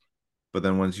gags. But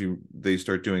then once they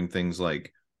start doing things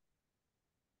like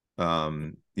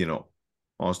Austin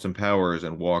Powers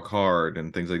and Walk Hard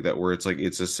and things like that, where it's like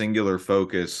it's a singular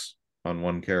focus on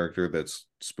one character that's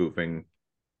spoofing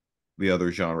the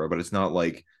other genre, but it's not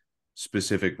like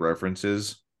specific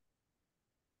references.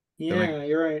 Yeah,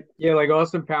 you're right. Yeah, like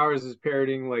Austin Powers is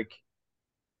parodying like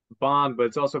Bond, but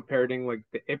it's also parodying like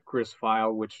the Ipcris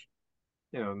file, which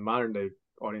modern day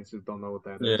audiences don't know what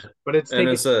that is. But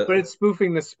it's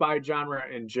spoofing the spy genre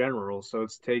in general. So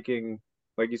it's taking,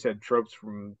 like you said, tropes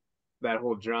from that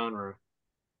whole genre.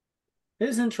 It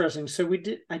is interesting. So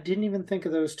I didn't even think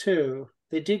of those two.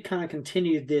 They did kind of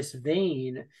continue this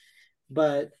vein,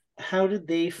 but how did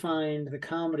they find the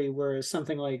comedy whereas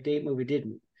something like Date Movie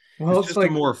didn't? Well, it's just like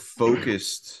a more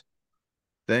focused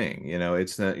thing,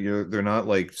 it's not they're not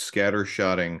like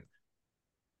scattershotting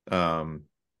jokes.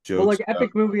 Well, like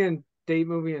epic movie and Date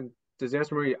Movie and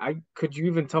disaster movie, could you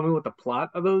even tell me what the plot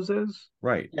of those is?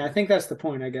 Right. Yeah, I think that's the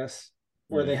point, I guess,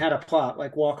 where they had a plot.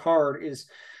 Like Walk Hard is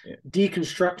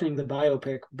deconstructing the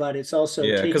biopic, but it's also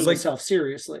taking itself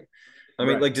seriously. I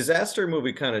mean, like disaster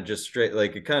movie kind of just straight,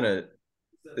 like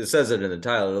it says it in the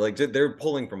title. Like they're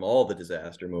pulling from all the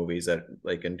disaster movies that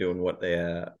like and doing what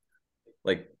they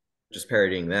like just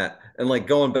parodying that. And like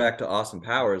going back to Austin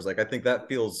Powers, like I think that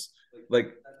feels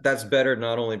like that's better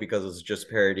not only because it's just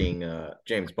parodying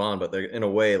James Bond, but they're in a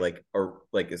way like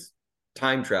it's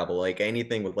time travel, like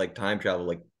anything with like time travel,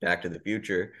 like Back to the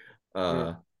Future.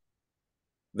 They've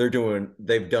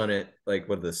done it like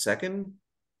the second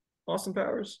Austin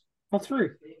Powers? All three.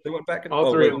 They went back and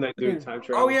all three of them that do time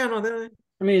travel. Oh yeah, no, I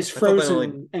mean, he's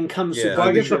frozen and comes. Yeah,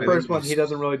 I guess the first one he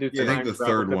doesn't really do. I think the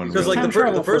third one, because like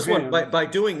the first one by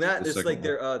doing that, it's like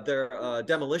they're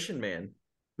Demolition Man,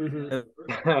 and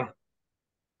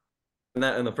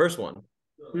the first one.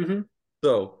 Mm-hmm.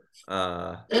 So,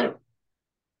 I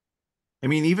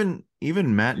mean,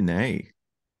 even Matinee,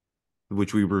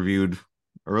 which we reviewed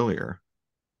earlier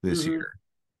this year,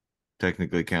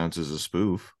 technically counts as a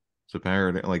spoof. It's a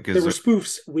parody, like there were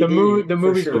spoofs. The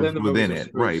movies within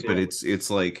it, right? But it's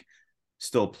like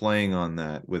still playing on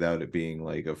that without it being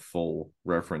like a full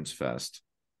reference fest.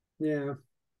 Yeah.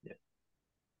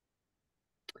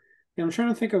 I'm trying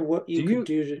to think of what you could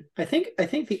do. I think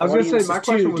the I was going to say my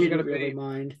question was going to really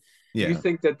mind. Do you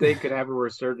think that they could have a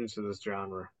resurgence of this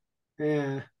genre?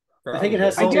 Yeah, probably. I think it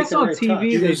has. I guess on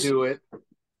TV they do it.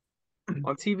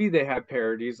 On TV they have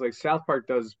parodies. Like South Park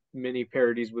does mini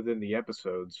parodies within the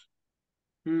episodes.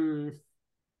 The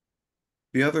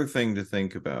other thing to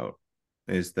think about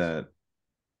is that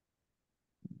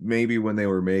maybe when they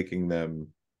were making them,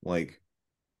 like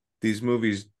these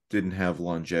movies didn't have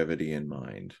longevity in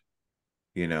mind.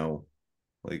 you know,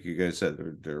 like you guys said,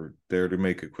 they're there to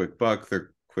make a quick buck.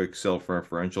 They're quick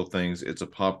self-referential things. It's a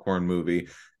popcorn movie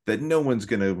that no one's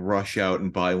gonna rush out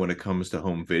and buy when it comes to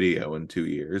home video in 2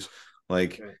 years.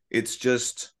 Like it's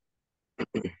just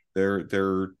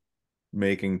they're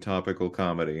making topical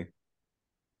comedy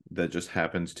that just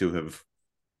happens to have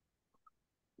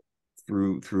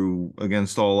through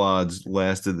against all odds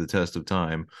lasted the test of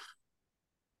time.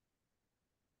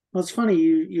 Well, it's funny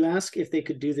you ask if they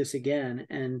could do this again,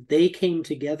 and They Came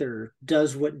Together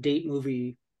does what Date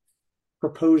Movie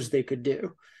proposed they could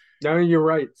do. No, you're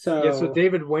right. So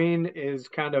David Wayne is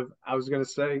kind of, I was gonna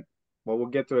say, well, we'll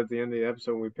get to it at the end of the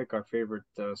episode when we pick our favorite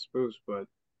spoofs, but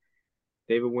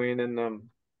David Wayne and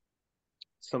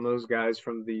some of those guys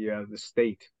from the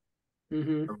state are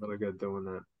really good doing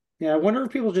that. Yeah, I wonder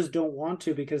if people just don't want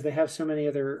to because they have so many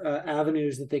other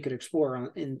avenues that they could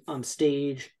explore on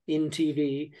stage, in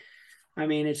TV. I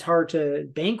mean, it's hard to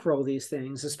bankroll these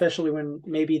things, especially when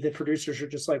maybe the producers are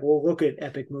just like, well, look at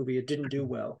Epic Movie. It didn't do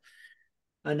well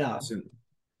enough.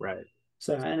 Right.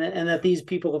 So, and that these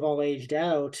people have all aged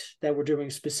out that were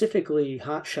doing specifically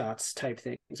hot shots type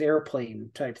things, airplane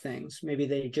type things. Maybe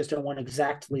they just don't want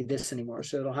exactly this anymore.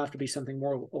 So it'll have to be something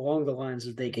more along the lines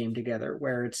of They Came Together,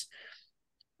 where it's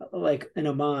like an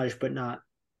homage, but not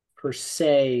per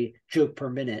se joke per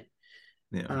minute.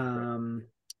 Yeah.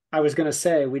 I was going to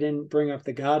say, we didn't bring up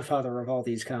the godfather of all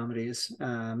these comedies,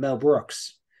 Mel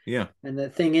Brooks. Yeah. And the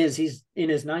thing is, he's in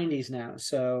his 90s now.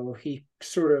 So he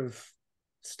sort of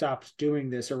stopped doing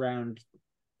this around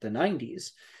the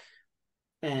 90s.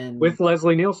 And with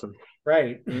Leslie Nielsen.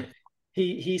 Right.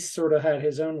 He sort of had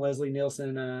his own Leslie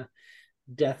Nielsen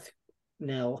death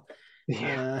knell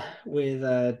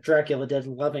with Dracula Dead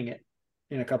and Loving It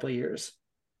in a couple of years.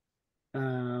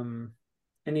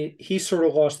 And he sort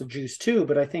of lost the juice too,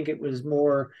 but I think it was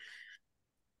more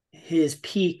his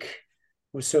peak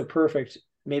was so perfect.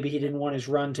 Maybe he didn't want his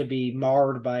run to be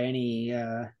marred by any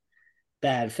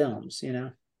bad films, you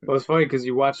know? Well, it's funny because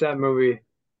you watch that movie,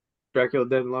 Dracula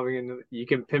Dead and Loving It, you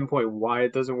can pinpoint why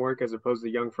it doesn't work as opposed to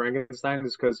Young Frankenstein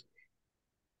is because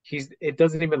it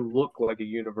doesn't even look like a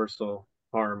Universal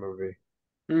horror movie.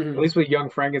 At least with Young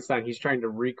Frankenstein, he's trying to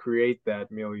recreate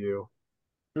that milieu.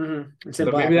 So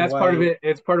maybe that's part of it.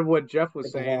 It's part of what Jeff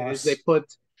was saying is they put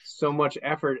so much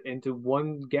effort into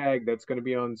one gag that's going to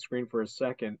be on screen for a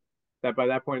second that by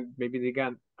that point maybe they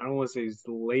got, I don't want to say he's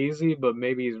lazy, but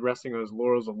maybe he's resting on his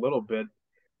laurels a little bit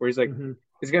where he's like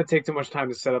it's going to take too much time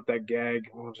to set up that gag.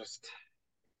 We'll just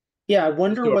I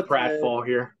wonder what pratfall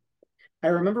here. I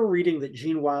remember reading that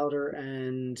Gene Wilder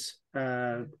and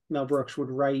Mel Brooks would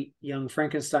write Young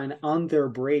Frankenstein on their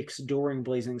breaks during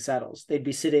Blazing Saddles. They'd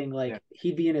be sitting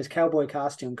he'd be in his cowboy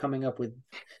costume coming up with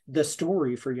the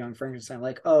story for Young Frankenstein.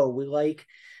 Like, oh, we like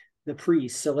the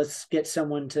priest, so let's get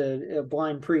someone to a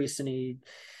blind priest and he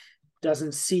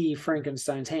doesn't see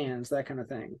Frankenstein's hands, that kind of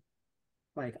thing,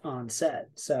 like on set.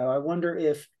 So I wonder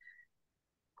if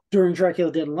during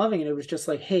Dracula Dead and Loving It, it was just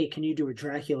like, hey, can you do a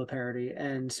Dracula parody?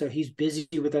 And so he's busy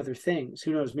with other things.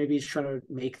 Who knows? Maybe he's trying to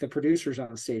make the producers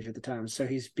on stage at the time. So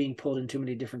he's being pulled in too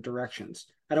many different directions.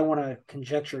 I don't want to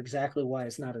conjecture exactly why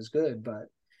it's not as good, but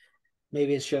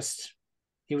maybe it's just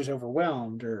he was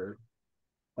overwhelmed or,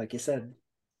 like you said,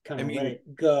 kind of let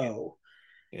it go.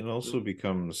 It also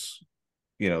becomes,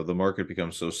 the market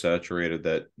becomes so saturated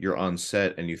that you're on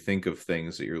set and you think of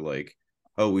things that you're like,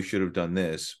 oh, we should have done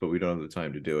this, but we don't have the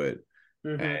time to do it.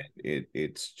 And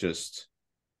it's just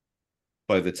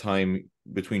by the time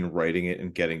between writing it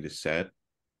and getting to set,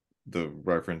 the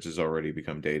references already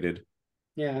become dated.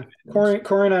 Yeah. Corey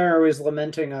and I are always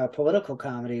lamenting political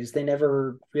comedies. They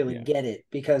never really get it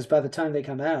because by the time they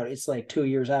come out, it's like 2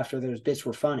 years after those bits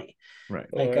were funny. Right.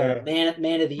 Like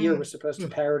Man of the Year was supposed to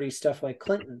parody stuff like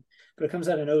Clinton, but it comes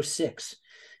out in 2006.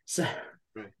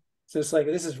 So it's like,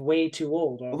 this is way too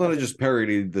old. Well, then I just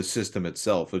parodied the system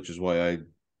itself, which is why I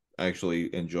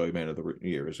actually enjoy Man of the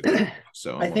Year.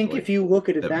 So I think if you look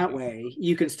at it that way,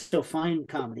 you can still find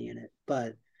comedy in it.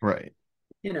 But,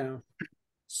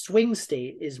 Swing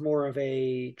State is more of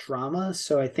a drama.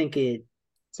 So I think it's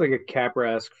like a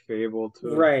Capra-esque fable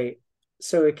too. Right.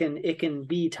 So it can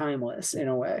be timeless in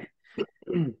a way.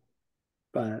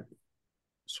 But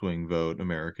Swing Vote,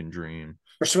 American Dream.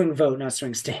 Or Swing Vote, not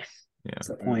Swing State. Yeah. That's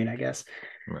the point, I guess.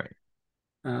 Right.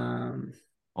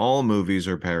 All movies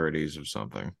are parodies of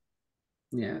something.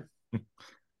 Yeah.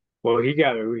 Well,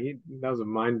 that was a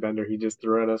mind bender he just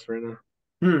threw at us right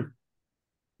now.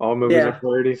 All movies are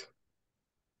parodies.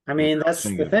 I mean, that's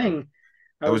the thing.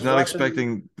 I was not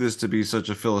expecting this to be such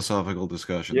a philosophical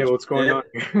discussion. Yeah, what's going on?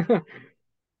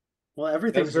 Well,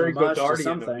 everything's very good to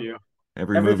something.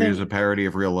 Every movie is a parody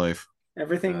of real life.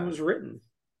 Everything was written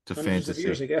It's a hundreds fantasy. of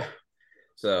years ago.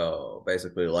 So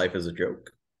basically, life is a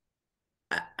joke.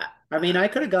 I mean, I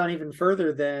could have gone even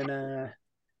further than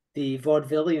the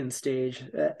vaudevillian stage.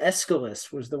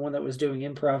 Aeschylus was the one that was doing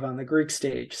improv on the Greek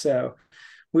stage. So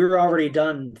we were already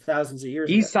done thousands of years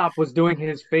ago. Aesop was doing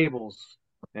his fables.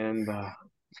 And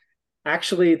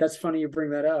actually, that's funny you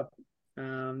bring that up.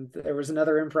 There was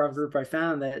another improv group I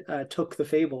found that took the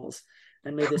fables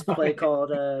and made this play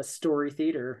called Story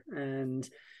Theater. And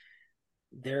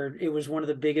it was one of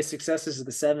the biggest successes of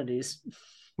the 70s.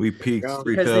 We peaked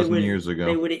 3,000 years ago.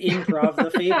 They would improv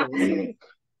the fables.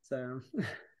 So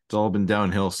it's all been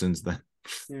downhill since then.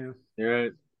 Yeah. You're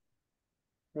right.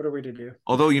 What are we to do?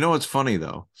 Although, you know what's funny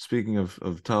though? Speaking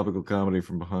of topical comedy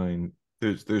from behind,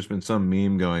 there's been some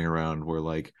meme going around where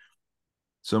like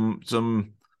some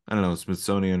I don't know,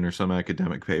 Smithsonian or some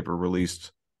academic paper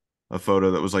released a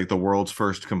photo that was like the world's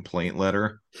first complaint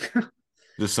letter.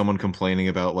 Just someone complaining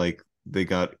about like they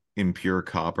got impure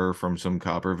copper from some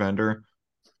copper vendor.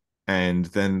 And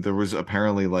then there was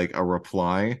apparently like a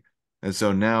reply. And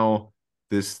so now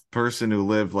this person who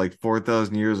lived like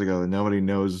 4,000 years ago that nobody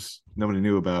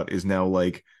knew about is now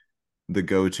like the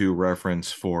go-to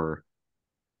reference for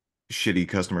shitty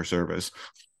customer service.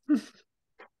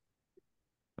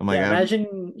 I'm like,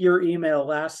 imagine your email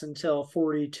lasts until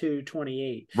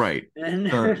 4228. Right.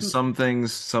 And some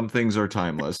things are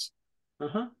timeless.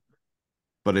 Uh-huh.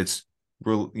 But it's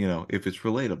if it's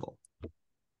relatable.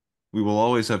 We will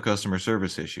always have customer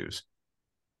service issues.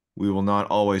 We will not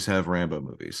always have Rambo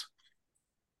movies.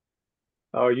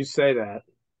 Oh, you say that.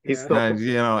 He's still, that's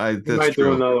might true.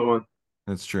 do another one.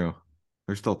 That's true.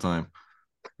 There's still time.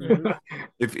 Mm-hmm.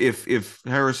 If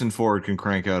Harrison Ford can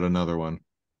crank out another one.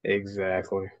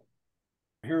 Exactly.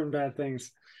 Hearing bad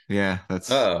things. Yeah, that's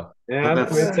no. That'll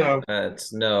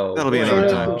be another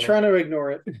time. I'm trying to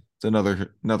ignore it. It's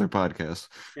another podcast.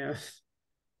 Yeah.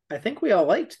 I think we all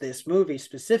liked this movie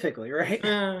specifically, right?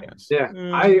 Yes. Yeah.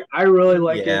 I really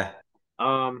like it. Yeah.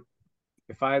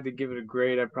 If I had to give it a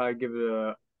grade, I'd probably give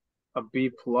it a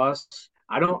B plus.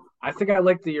 I think I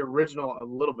like the original a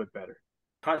little bit better.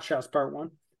 Hot Shots Part 1.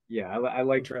 Yeah, I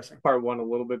like Part 1 a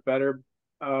little bit better.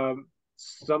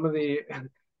 Some of the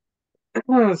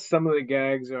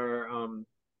gags are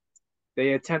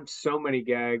they attempt so many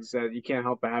gags that you can't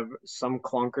help but have some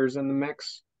clunkers in the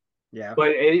mix. Yeah.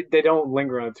 But they don't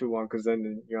linger on too long because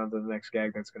then you're on to the next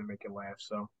gag that's going to make you laugh.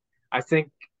 So I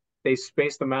think they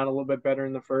spaced them out a little bit better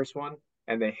in the first one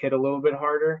and they hit a little bit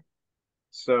harder.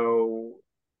 So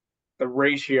the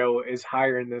ratio is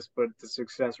higher in this, but the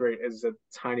success rate is a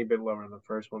tiny bit lower in the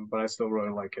first one, but I still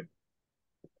really like it.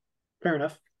 Fair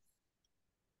enough.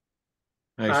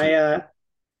 I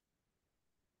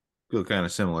feel kind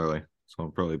of similarly. So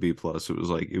probably B plus.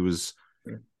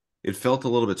 It felt a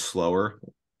little bit slower,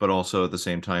 but also at the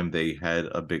same time they had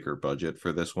a bigger budget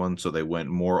for this one, so they went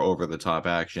more over the top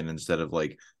action instead of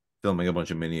like filming a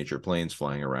bunch of miniature planes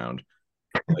flying around.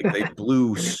 Like they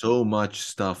blew so much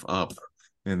stuff up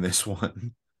in this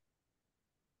one.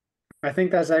 I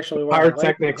think that's actually what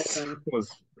pyrotechnics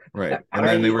was right. And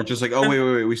then they were just like, oh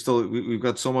wait, we've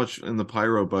got so much in the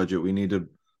pyro budget, we need to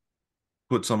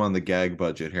put some on the gag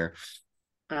budget here.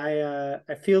 I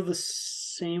feel the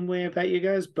same way about you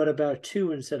guys, but about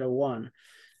 2 instead of 1.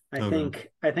 I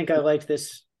think I liked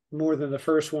this more than the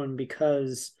first one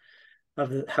because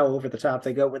of how over the top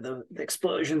they go with the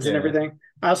explosions and everything.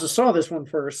 I also saw this one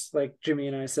first, like Jimmy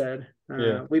and I said.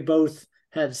 We both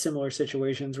had similar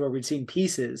situations where we'd seen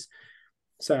pieces.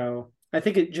 So I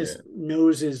think it just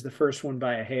noses the first one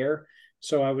by a hair.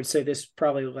 So I would say this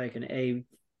probably like an A,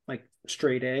 like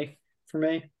straight A for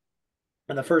me.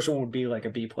 And the first one would be like a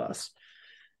B plus.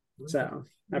 So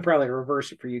I'd probably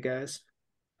reverse it for you guys.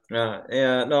 No,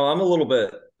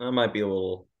 I might be a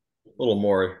little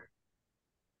more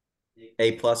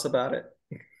A plus about it.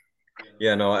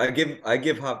 Yeah, no, I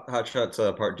give Hot Shots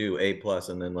Part 2 A plus,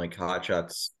 and then like Hot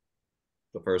Shots,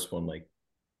 the first one, like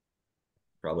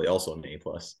probably also an A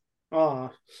plus.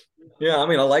 Yeah, I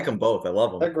mean I like them both. I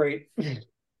love them. They're great.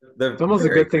 It's almost a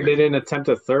good thing they didn't attempt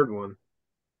a third one.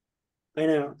 I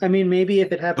know. I mean, maybe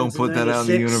if it happens, don't put that out in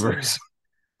the universe.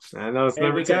 I know it's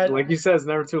never like you said, it's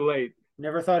never too late.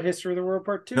 Never thought History of the World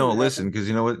Part 2. No, listen, because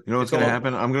you know what's going to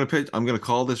happen. I'm going to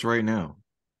call this right now.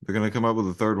 They're going to come up with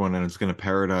a third one, and it's going to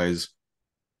parodize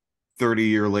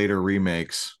 30-year later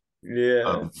remakes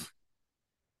of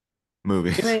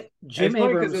movies. Jim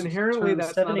Abrams, because inherently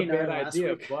that's not a bad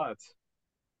idea, but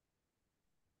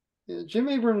Jim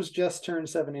Abrams just turned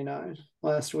 79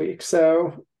 last week,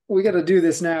 so we got to do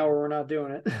this now, or we're not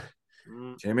doing it.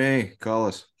 Jimmy, call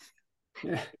us.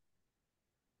 Yeah.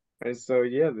 And so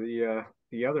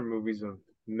the other movies of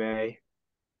May.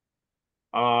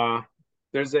 Uh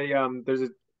there's a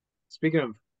speaking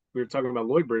of, we were talking about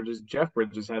Lloyd Bridges. Jeff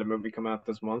Bridges had a movie come out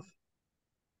this month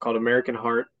called American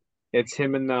Heart. It's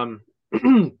him and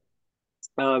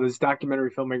this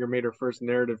documentary filmmaker made her first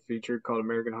narrative feature called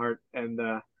American Heart, and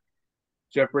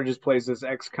Jeff Bridges plays this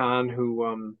ex-con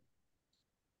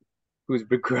who's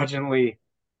begrudgingly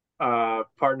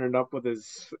partnered up with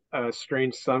his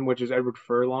strange son, which is Edward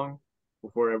Furlong,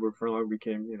 before Edward Furlong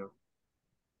became,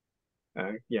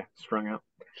 strung out.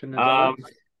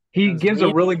 He gives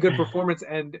a really good performance,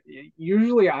 and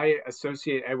usually I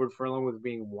associate Edward Furlong with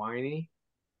being whiny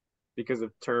because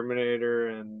of Terminator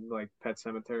and like Pet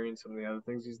Sematary and some of the other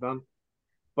things he's done.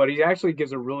 But he actually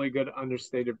gives a really good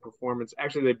understated performance.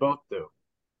 Actually, they both do,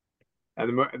 and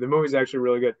the movie's actually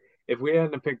really good. If we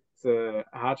hadn't picked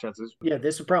Hot Shots,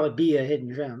 this would probably be a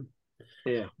hidden gem.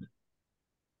 Yeah.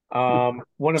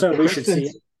 One of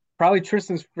Tristan's, probably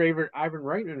Tristan's favorite Ivan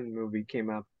Reitman movie came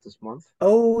out this month.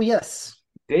 Oh yes,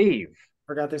 Dave.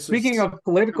 Forgot this. Speaking of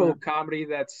political comedy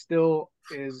that still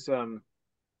is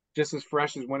just as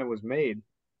fresh as when it was made,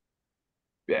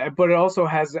 but it also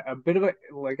has a bit of a,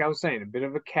 like I was saying, a bit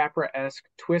of a Capra-esque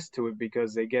twist to it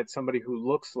because they get somebody who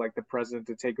looks like the president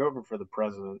to take over for the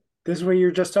president. This is what you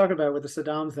were just talking about with the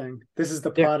Saddam thing. This is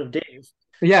the plot of Dave.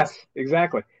 Yes,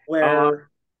 exactly. Where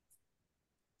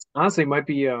honestly, might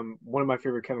be one of my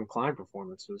favorite Kevin Kline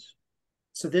performances.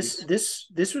 So this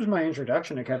was my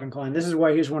introduction to Kevin Kline. This is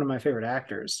why he's one of my favorite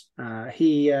actors.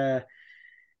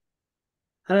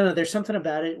 I don't know. There's something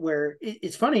about it where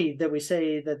it's funny that we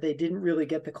say that they didn't really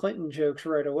get the Clinton jokes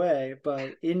right away,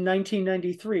 but in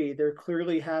 1993, they're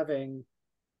clearly having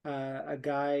a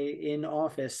guy in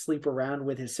office sleep around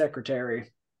with his secretary,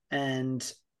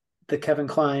 and the Kevin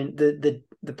Kline, the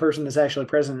person that's actually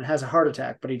president, has a heart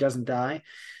attack, but he doesn't die.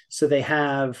 So they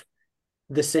have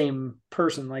the same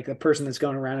person, like the person that's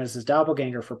going around as his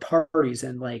doppelganger for parties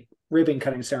and like ribbon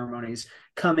cutting ceremonies,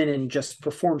 come in and just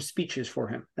perform speeches for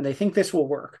him. And they think this will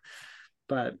work.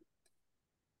 But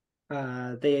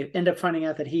they end up finding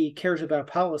out that he cares about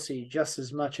policy just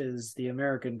as much as the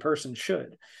American person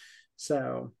should.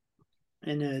 So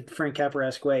in a Frank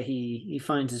Capra-esque way, he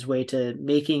finds his way to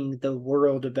making the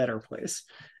world a better place.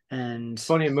 And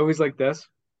funny in movies like this,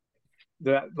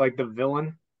 that like the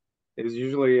villain is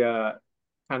usually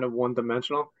kind of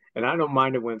one-dimensional, and I don't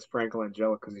mind it when it's Frank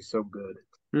Langella because he's so good.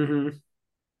 Mm-hmm.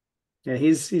 Yeah,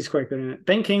 he's quite good in it.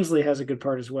 Ben Kingsley has a good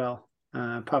part as well,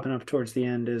 popping up towards the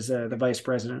end as the vice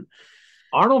president.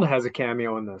 Arnold has a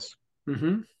cameo in this.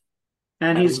 Mm-hmm.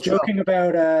 And he's joking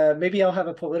about maybe I'll have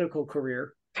a political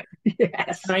career.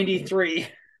 Yes. 93.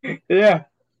 Yeah.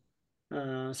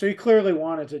 So he clearly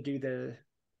wanted to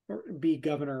be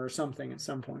governor or something at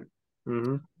some point.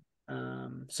 Mm-hmm.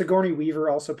 Sigourney Weaver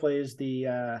also plays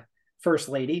the first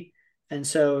lady. And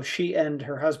so she and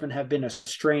her husband have been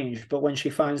estranged, but when she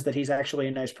finds that he's actually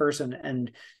a nice person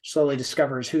and slowly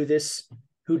discovers who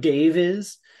Dave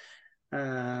is,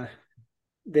 they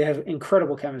have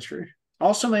incredible chemistry.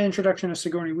 Also my introduction to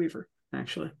Sigourney Weaver,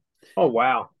 actually. Oh,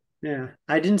 wow. Yeah.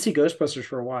 I didn't see Ghostbusters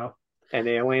for a while. And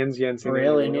Aliens, yeah. Or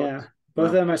Alien, yeah. Both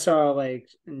of them I saw like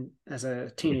as a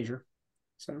teenager.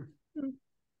 So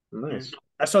nice. Yeah.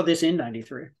 I saw this in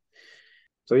 93.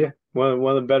 So yeah, one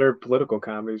of the better political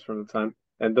comedies from the time,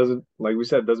 and doesn't, like we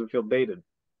said, doesn't feel dated.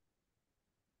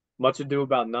 Much Ado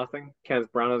About Nothing,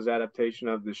 Kenneth Branagh's adaptation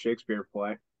of the Shakespeare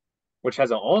play, which has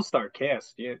an all-star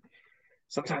cast. Yeah,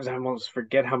 sometimes I almost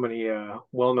forget how many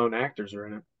well-known actors are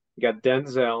in it. You got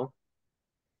Denzel,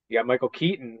 you got Michael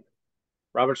Keaton,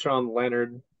 Robert Sean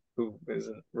Leonard, who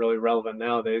isn't really relevant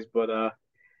nowadays, but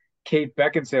Kate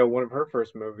Beckinsale, one of her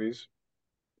first movies,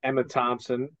 Emma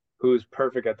Thompson, who's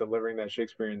perfect at delivering that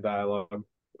Shakespearean dialogue.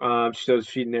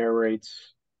 She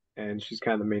narrates, and she's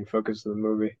kind of the main focus of the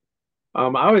movie. I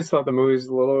always thought the movie's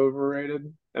a little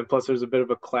overrated, and plus there's a bit of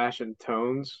a clash in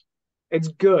tones. It's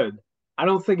good. I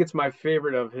don't think it's my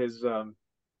favorite of his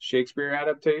Shakespeare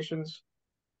adaptations.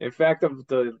 In fact, of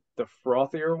the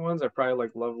frothier ones, I probably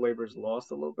like Love Labor's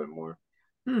Lost a little bit more.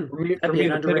 For me,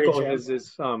 the pinnacle is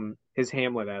his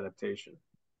Hamlet adaptation.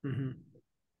 Mm-hmm.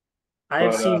 I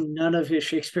have seen none of his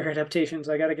Shakespeare adaptations.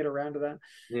 I got to get around to that.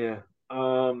 Yeah.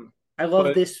 I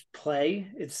love this play.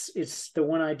 It's the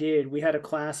one I did. We had a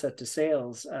class at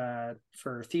DeSales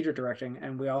for theater directing,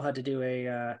 and we all had to do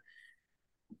a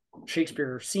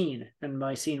Shakespeare scene, and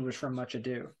my scene was from Much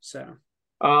Ado. So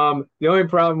the only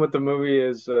problem with the movie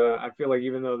is I feel like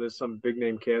even though there's some big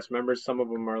name cast members, some of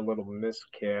them are a little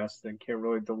miscast and can't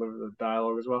really deliver the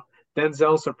dialogue as well.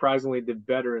 Denzel surprisingly did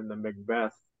better in the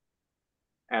Macbeth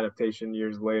adaptation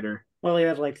years later. Well, he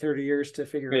had like 30 years to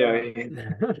figure it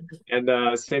out.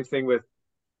 And same thing with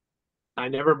I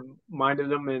never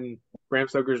minded him in Bram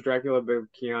Stoker's Dracula,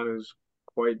 but Keanu's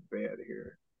quite bad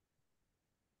here.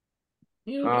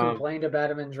 You complained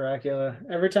about him in Dracula.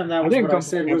 Every time that I was didn't what I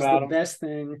said complain was the about him. best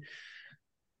thing.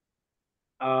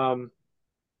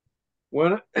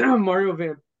 When Mario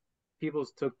Van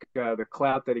Peebles took the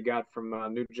clout that he got from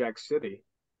New Jack City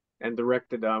and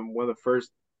directed one of the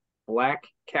first black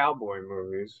cowboy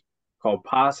movies called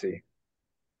Posse,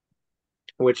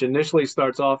 which initially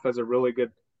starts off as a really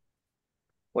good,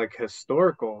 like,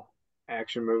 historical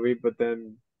action movie, but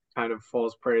then kind of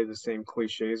falls prey to the same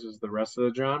cliches as the rest of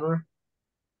the genre.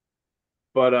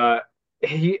 But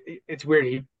it's weird.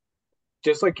 He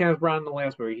just like Kenneth Branagh in the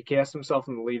last movie, he cast himself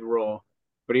in the lead role,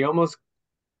 but he almost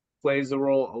plays the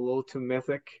role a little too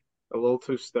mythic, a little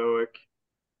too stoic,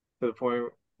 to the point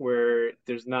where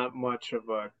there's not much of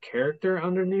a character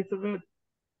underneath of it,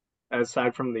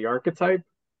 aside from the archetype.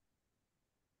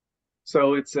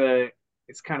 So it's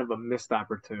kind of a missed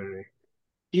opportunity.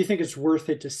 Do you think it's worth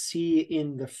it to see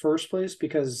in the first place?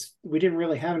 Because we didn't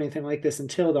really have anything like this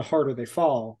until The Harder They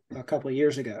Fall a couple of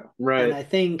years ago. Right. And I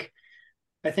think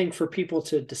for people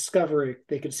to discover it,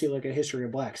 they could see like a history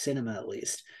of black cinema at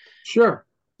least. Sure.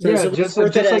 So yeah, just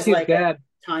like his dad.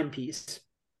 Timepiece.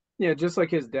 Yeah, just like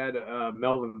his dad,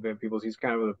 Melvin Van Peebles, he's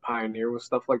kind of a pioneer with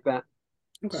stuff like that.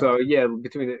 Okay. So yeah,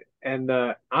 between it and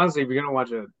honestly, if you're gonna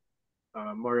watch a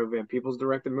Mario Van Peebles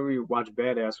directed movie, watch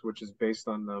Badass, which is based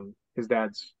on his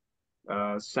dad's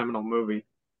seminal movie.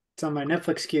 It's on my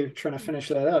Netflix queue, trying to finish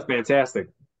that up. It's fantastic.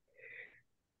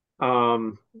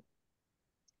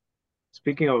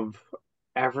 Speaking of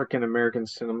African American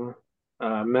cinema,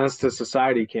 Menace to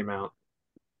Society came out,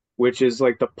 which is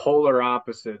like the polar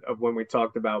opposite of when we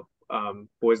talked about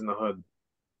Boys in the Hood.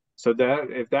 So that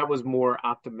if that was more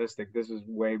optimistic, this is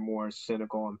way more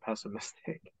cynical and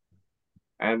pessimistic.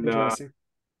 And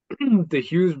the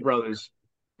Hughes brothers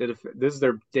this is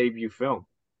their debut film,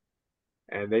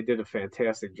 and they did a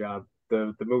fantastic job.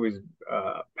 The movie's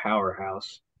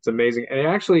powerhouse. It's amazing, and it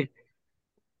actually,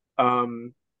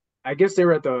 I guess they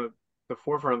were at the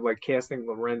forefront of like casting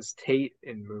Lorenz Tate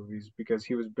in movies because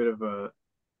he was a bit of a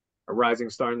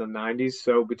rising star in the '90s.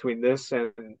 So between this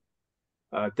and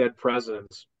Dead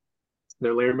Presidents,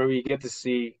 their later movie, you get to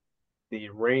see the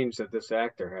range that this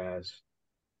actor has.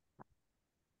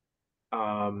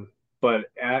 But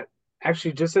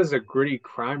actually, just as a gritty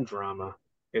crime drama,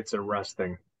 it's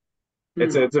arresting.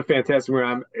 It's a fantastic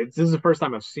movie. This is the first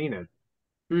time I've seen it.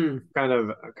 Kind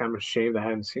of ashamed I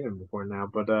hadn't seen it before now,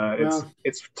 but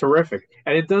it's terrific,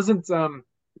 and it doesn't. The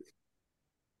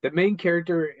main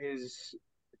character is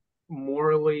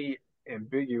morally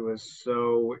ambiguous,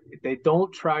 so they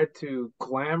don't try to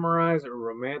glamorize or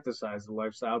romanticize the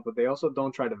lifestyle, but they also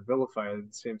don't try to vilify it at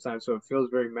the same time. So it feels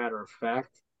very matter of fact,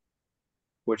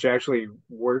 which actually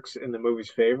works in the movie's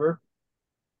favor.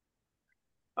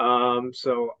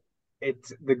 So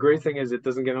the great thing is it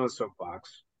doesn't get on a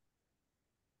soapbox.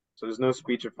 So there's no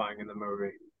speechifying in the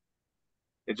movie.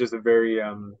 It's just a very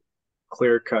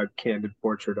clear-cut, candid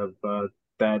portrait of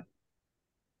that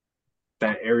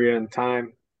area and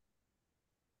time.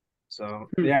 So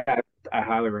yeah, I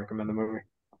highly recommend the movie.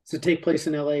 Does it take place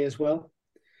in LA as well?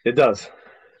 It does.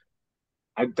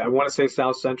 I want to say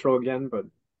South Central again, but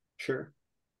sure.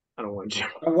 I don't want to.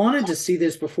 I wanted to see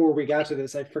this before we got to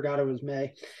this. I forgot it was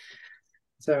May.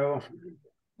 So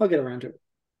I'll get around to it.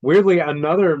 Weirdly,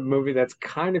 another movie that's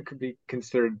kind of could be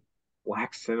considered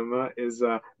black cinema is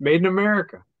Made in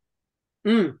America.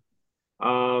 Kind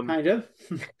of.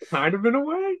 Kind of in a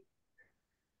way.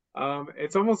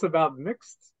 It's almost about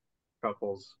mixed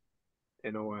couples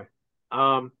in a way.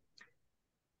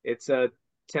 It's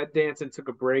Ted Danson took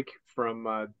a break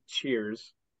from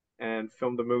Cheers and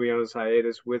filmed the movie on his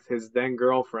hiatus with his then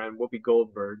girlfriend, Whoopi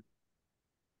Goldberg.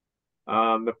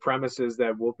 The premise is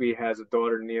that Whoopi has a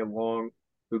daughter, Nia Long,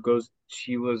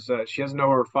 she doesn't know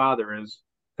who her father is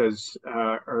because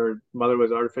her mother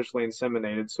was artificially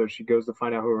inseminated. So she goes to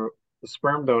find out who the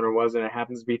sperm donor was, and it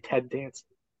happens to be Ted Danson.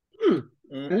 I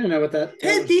didn't know what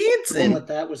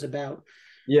that was about.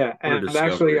 Yeah, and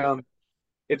actually,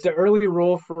 it's an early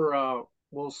role for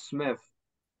Will Smith.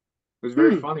 It was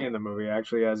very funny in the movie,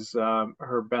 actually, as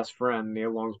her best friend, Nia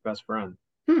Long's best friend.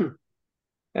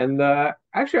 And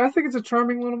actually, I think it's a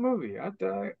charming little movie. I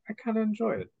kind of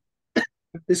enjoy it.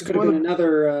 This could have been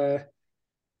another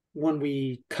one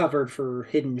we covered for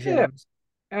Hidden Gems.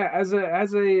 Yeah. As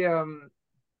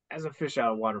a fish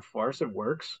out of water farce, it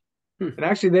works. And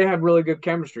actually, they had really good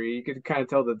chemistry. You could kind of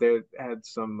tell that they had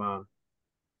some.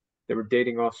 They were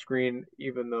dating off screen,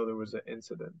 even though there was an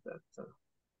incident that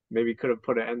maybe could have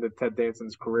put an end to Ted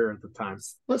Danson's career at the time.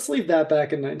 Let's leave that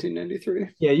back in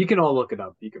 1993. Yeah, you can all look it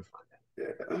up. You can find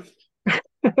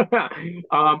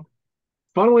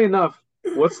Funnily enough,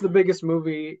 what's the biggest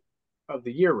movie of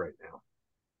the year right now?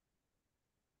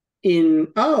 In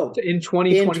In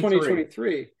 2023.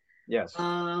 2023. Yes.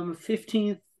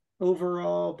 15th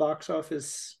overall box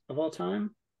office of all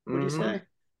time. What do you say?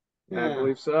 Yeah. I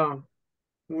believe so.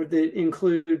 Would it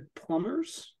include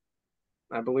plumbers?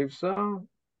 I believe so.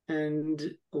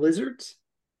 And lizards?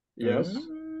 Yes.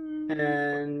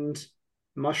 And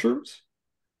mushrooms?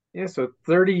 Yeah, so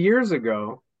 30 years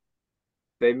ago,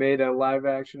 they made a live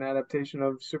action adaptation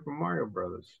of Super Mario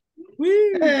Brothers.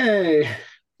 Woo! Hey!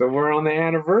 So we're on the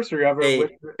anniversary of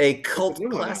it. A cult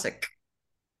classic.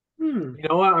 You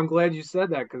know what? I'm glad you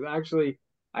said that because actually,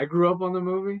 I grew up on the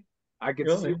movie. I could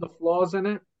see the flaws in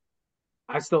it.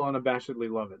 I still unabashedly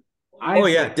love it.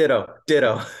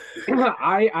 Ditto.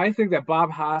 I think that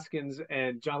Bob Hoskins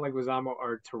and John Leguizamo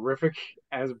are terrific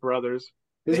as brothers.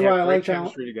 This is why I like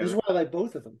chemistry together. This is why I like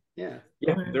both of them. Yeah,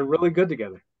 they're really good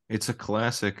together. It's a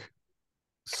classic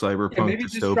cyberpunk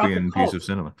dystopian piece of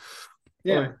cinema.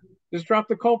 Yeah, just drop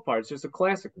the cult part. It's just a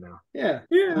classic now. Yeah.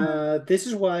 This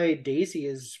is why Daisy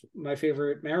is my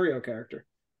favorite Mario character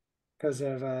because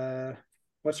of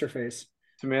what's her face?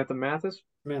 Samantha Mathis.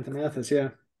 Yeah.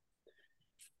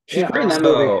 She's great in that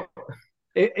movie.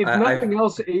 If nothing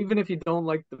else, even if you don't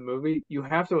like the movie, you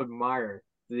have to admire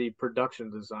the production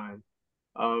design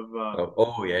of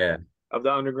of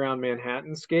the underground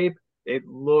Manhattanscape. It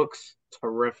looks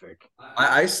terrific.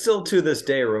 I still to this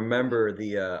day remember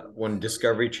the when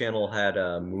Discovery Channel had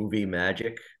Movie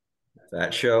Magic,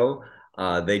 that show.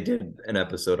 They did an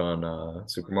episode on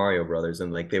Super Mario Brothers,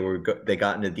 and like they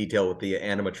got into detail with the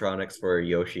animatronics for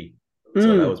Yoshi.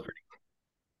 So that was pretty cool.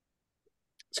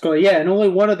 It's cool. Yeah, and only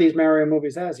one of these Mario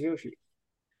movies has Yoshi.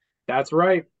 That's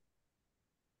right.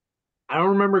 I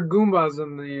don't remember Goombas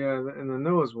in the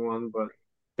newest one, but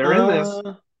they're in this.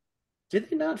 Did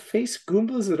they not face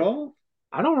Goombas at all?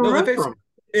 I don't remember them.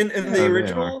 In the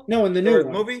original? No, in the new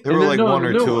movie. There were like one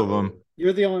or two of them.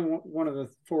 You're the only one of the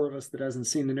four of us that hasn't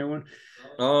seen the new one.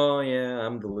 Oh yeah,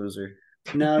 I'm the loser.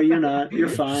 No, you're not. You're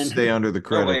fine. Stay under the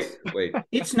credits. Oh, wait.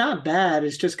 It's not bad.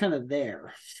 It's just kind of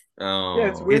there. Oh, yeah,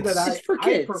 it's weird that it's for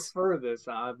kids. I prefer this,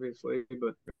 obviously,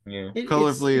 but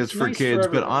colorfully it's for kids.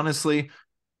 But honestly,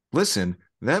 listen,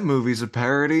 that movie's a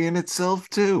parody in itself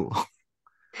too,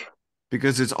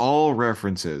 because it's all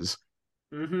references.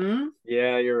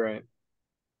 Yeah, you're right.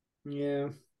 Yeah,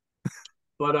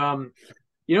 but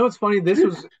you know what's funny? This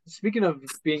was speaking of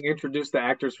being introduced to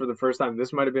actors for the first time.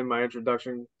 This might have been my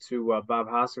introduction to Bob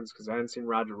Hoskins because I hadn't seen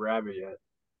Roger Rabbit yet.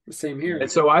 Same here.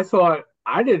 And so I thought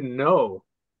I didn't know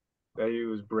that he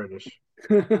was British.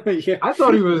 Yeah, I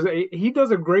thought he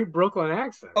does a great Brooklyn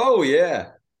accent. Oh yeah.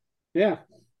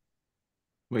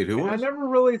 Wait, who was? I never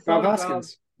really thought Bob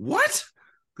Hoskins. What?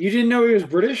 You didn't know he was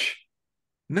British?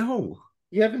 No.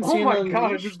 You haven't seen? Oh my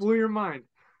god! It just blew your mind.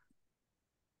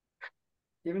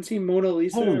 You haven't seen Mona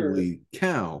Lisa? Holy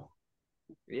cow!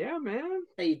 Yeah, man.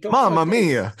 Hey, don't Mamma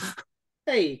mia!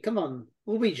 Hey, come on,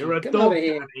 Luigi, you're a come dog over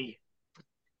here. daddy.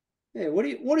 Hey, what do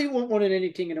you want more than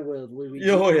anything in the world, Luigi?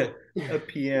 A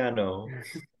piano.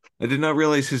 I did not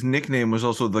realize his nickname was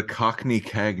also the Cockney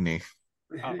Cagney.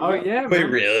 Oh yeah, wait,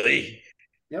 really?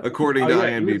 Yep. According to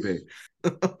IMDb.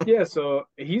 Yeah, so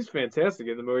he's fantastic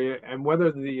in the movie, and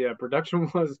whether the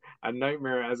production was a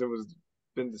nightmare as it was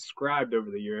been described over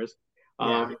the years,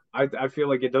 I feel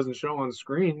like it doesn't show on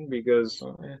screen because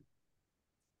the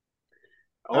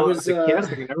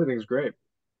casting and everything's great.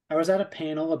 I was at a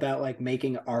panel about like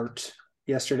making art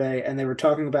yesterday, and they were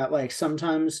talking about like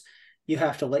sometimes you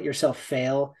have to let yourself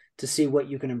fail to see what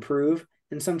you can improve,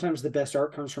 and sometimes the best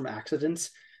art comes from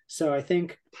accidents. So I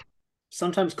think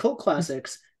sometimes cult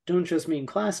classics don't just mean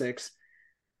classics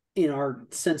in our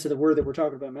sense of the word that we're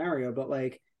talking about Mario, but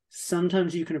like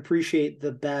sometimes you can appreciate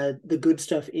the good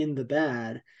stuff in the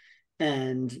bad,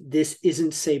 and this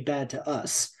isn't say bad to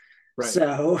us. Right.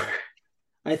 So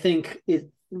I think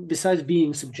besides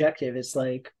being subjective, it's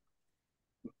like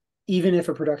even if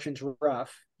a production's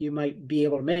rough, you might be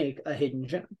able to make a hidden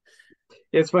gem.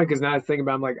 It's funny because now I think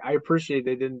about it, I'm like, I appreciate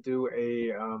they didn't do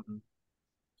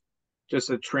just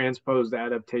a transposed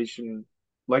adaptation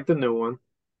like the new one,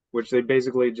 which they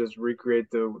basically just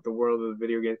recreate the world of the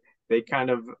video game. They kind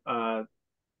of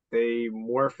they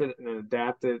morph it and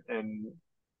adapt it, and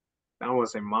I don't want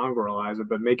to say mongrelize it,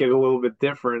 but make it a little bit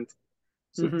different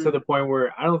to the point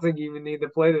where I don't think you even need to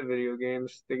play the video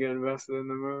games to get invested in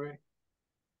the movie.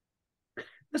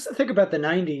 That's the thing about the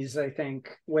 90s, I think,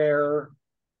 where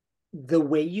the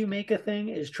way you make a thing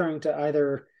is trying to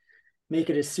either make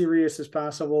it as serious as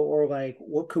possible, or like,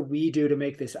 what could we do to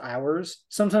make this ours?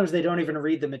 Sometimes they don't even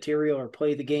read the material or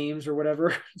play the games or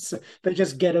whatever. So they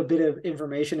just get a bit of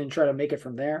information and try to make it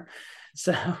from there.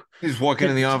 So he's walking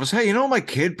in the office. Hey, you know what my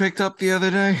kid picked up the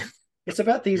other day? It's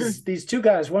about these two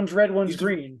guys. One's red, one's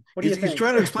green. What do you think? He's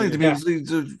trying to explain to me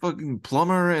he's a fucking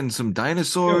plumber and some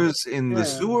dinosaurs in the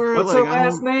sewer. What's their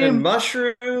last name? And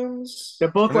mushrooms.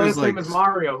 Their both last name is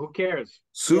Mario. Who cares?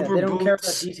 Super they don't Boots. care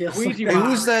about details. Luigi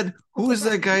Hey, who is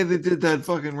that guy that did that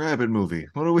fucking rabbit movie?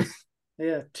 What are we?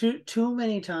 Yeah, too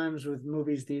many times with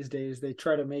movies these days, they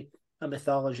try to make a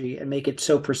mythology and make it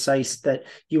so precise that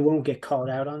you won't get called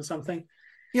out on something.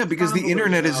 Yeah, because the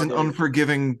internet is an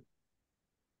unforgiving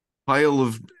pile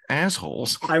of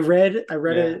assholes. I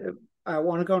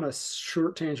want to go on a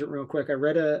short tangent real quick. I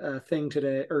read a thing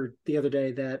today or the other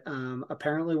day that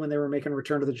apparently when they were making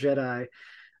Return of the Jedi,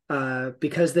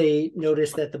 because they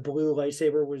noticed that the blue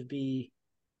lightsaber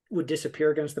would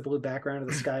disappear against the blue background of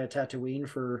the sky of Tatooine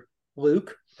for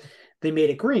Luke, they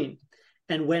made it green.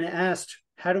 And when asked,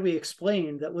 how do we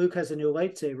explain that Luke has a new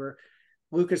lightsaber,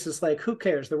 Lucas is like, who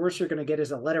cares? The worst you're going to get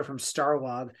is a letter from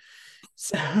Starlog.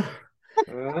 So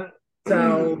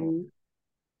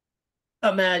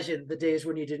imagine the days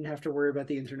when you didn't have to worry about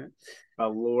the internet.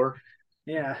 Lore.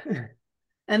 Yeah.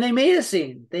 And they made a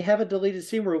scene. They have a deleted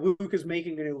scene where Luke is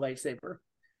making a new lightsaber,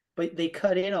 but they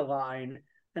cut in a line,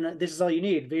 and this is all you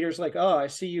need. Vader's like, oh, I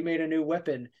see you made a new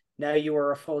weapon. Now you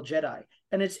are a full Jedi.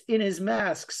 And it's in his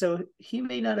mask, so he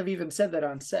may not have even said that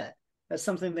on set. That's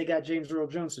something they got James Earl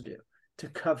Jones to do, to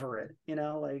cover it,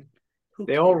 like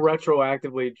they all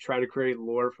retroactively try to create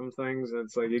lore from things, and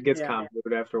it's like it gets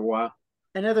convoluted after a while.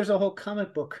 And now there's a whole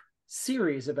comic book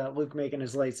series about Luke making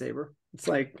his lightsaber. It's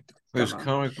like there's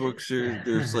comic books,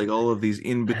 there's like all of these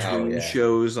in-between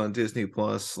shows on Disney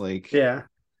Plus. Like a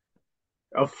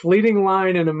fleeting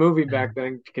line in a movie back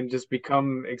then can just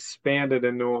become expanded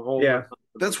into a whole.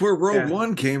 That's where Rogue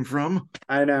One came from.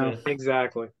 I know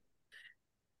exactly.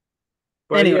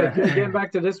 But anyway, getting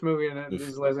back to this movie, and this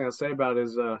is the last thing I'll say about it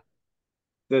is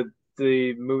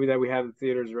the movie that we have in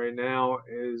theaters right now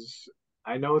is,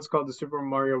 I know it's called the Super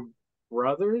Mario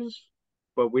Brothers,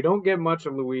 but we don't get much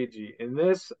of Luigi. In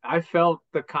this, I felt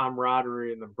the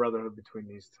camaraderie and the brotherhood between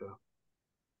these two.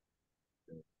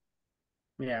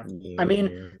 Yeah. I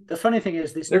mean, the funny thing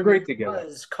is, they're great together.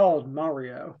 Was called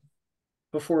Mario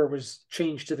before it was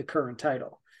changed to the current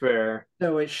title. Fair.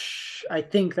 So I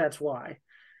think that's why.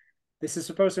 This is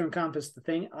supposed to encompass the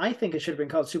thing. I think it should have been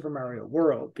called Super Mario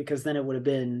World, because then it would have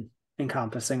been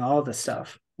encompassing all the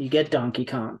stuff. You get Donkey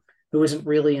Kong, who isn't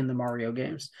really in the Mario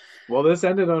games. Well, this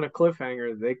ended on a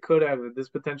cliffhanger. They could have this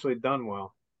potentially done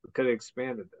well. We could have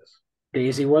expanded this.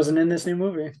 Daisy wasn't in this new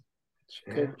movie.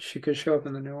 She could show up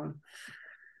in the new one.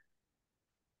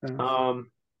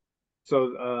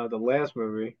 So the last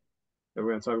movie that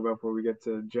we're going to talk about before we get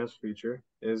to Jeff's feature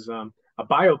is a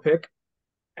biopic,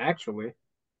 actually,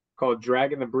 called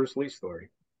Dragon: The Bruce Lee Story.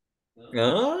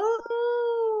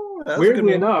 Oh,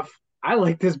 weirdly enough, I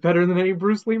like this better than any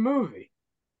Bruce Lee movie.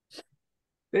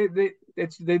 They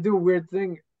do a weird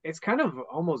thing. It's kind of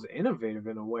almost innovative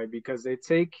in a way, because they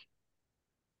take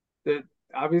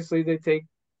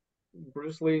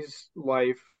Bruce Lee's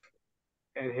life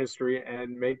and history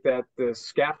and make that the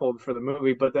scaffold for the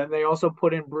movie, but then they also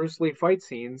put in Bruce Lee fight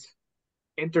scenes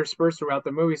interspersed throughout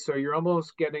the movie, so you're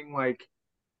almost getting like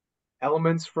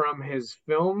elements from his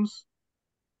films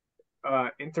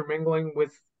intermingling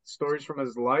with stories from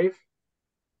his life,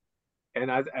 and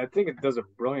I think it does a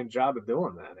brilliant job of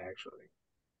doing that, actually.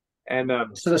 And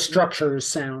so the structure is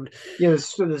sound. Yeah,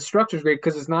 the structure is great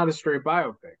because it's not a straight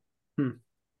biopic, and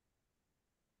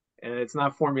it's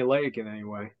not formulaic in any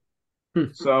way.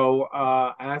 So,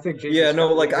 and I think Jason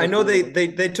I know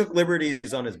they took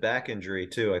liberties on his back injury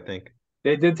too. I think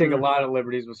they did take a lot of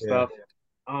liberties with stuff.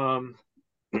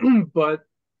 But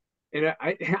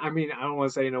I mean, I don't want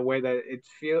to say in a way that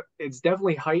it's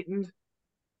definitely heightened,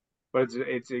 but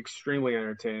it's extremely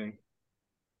entertaining.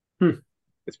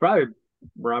 It's probably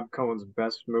Rob Cohen's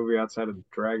best movie outside of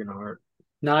Dragonheart.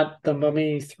 Not The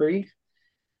Mummy 3?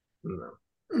 No.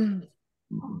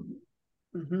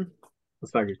 Mm-hmm.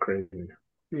 Let's not get crazy.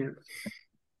 Yeah.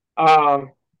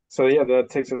 So yeah, that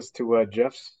takes us to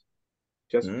Jeff's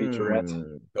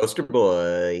featurette. Poster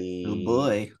boy. Oh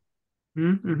boy.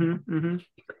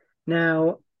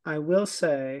 Now, I will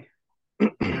say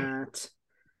that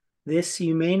this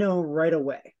you may know right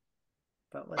away,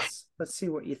 but let's see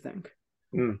what you think.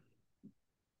 Let's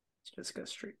just go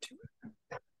straight to it.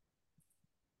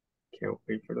 Can't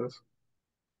wait for this.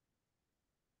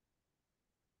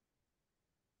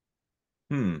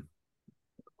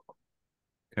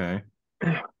 Okay.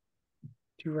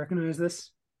 Do you recognize this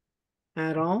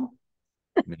at all?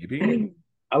 Maybe.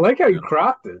 I like how you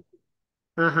cropped it.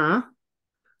 Uh-huh.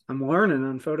 I'm learning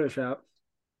on Photoshop.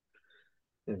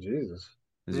 Yeah, Jesus.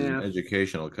 This is an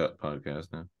educational podcast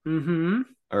now. Mm-hmm.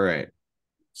 All right.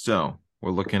 So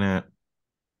we're looking at.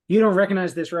 You don't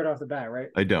recognize this right off the bat, right?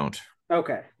 I don't.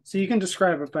 Okay. So you can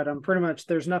describe it, but I'm pretty much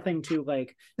there's nothing to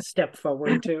like step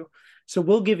forward to. So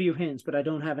we'll give you hints, but I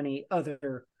don't have any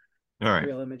other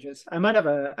real images. I have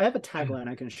a tagline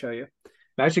I can show you.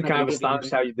 I'm actually kind of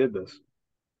astonished how you did this.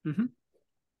 Mm-hmm.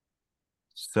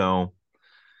 So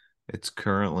it's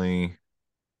currently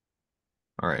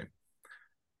all right.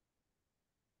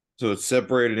 So it's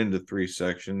separated into 3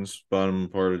 sections. Bottom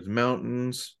part is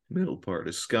mountains, middle part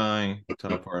is sky,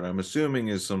 top part I'm assuming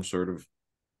is some sort of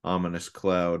ominous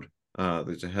cloud.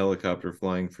 There's a helicopter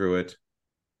flying through it.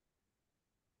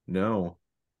 No.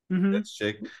 Mm-hmm. That's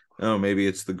Jake. Oh, maybe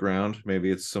it's the ground. Maybe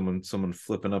it's someone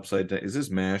flipping upside down. Is this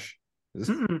MASH? Is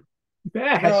this...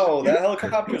 MASH. No, that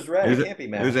helicopter's red. It can't be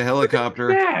MASH. There's a helicopter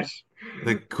MASH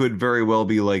that could very well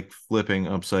be like flipping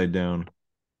upside down,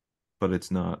 but it's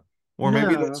not. Or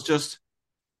maybe that's just.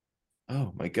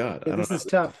 Oh my God! Yeah, I don't know. This is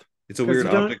tough. It's a weird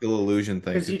optical illusion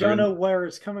thing because you don't know where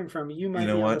it's coming from. You might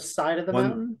be on the side of the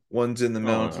mountain. One's in the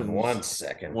mountain. 1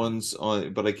 second. One's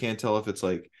on, but I can't tell if it's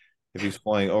like if he's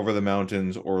flying over the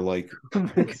mountains or like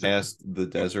past the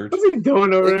desert. What's he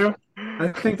doing over there? I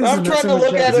think I'm trying to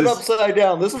look at it upside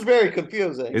down. This is very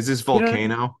confusing. Is this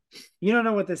volcano? You don't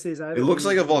know what this is either. It looks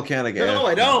like a volcanic ash. No,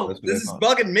 I don't. This is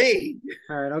bugging me.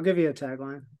 All right, I'll give you a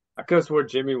tagline. I could have swore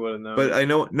Jimmy would have known. But I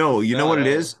know. No, you know what it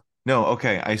is? No,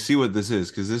 okay. I see what this is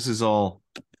because this is all.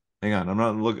 Hang on, I'm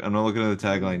not looking at the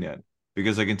tagline yet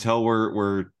because I can tell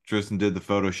where Tristan did the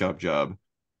Photoshop job.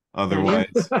 Otherwise,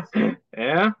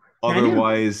 yeah.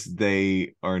 Otherwise,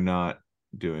 they are not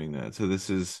doing that. So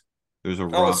there's a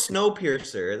rock.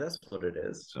 Snowpiercer. That's what it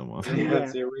is.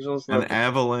 That's the original. An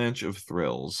avalanche of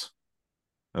thrills.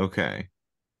 Okay.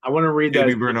 I want to read that.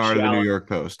 Maybe Bernard of the New York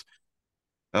Post.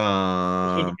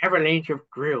 An avalanche of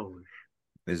thrills.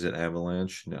 Is it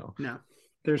avalanche? No. No.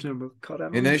 There's no book called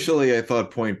Avalanche. Initially, I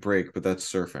thought Point Break, but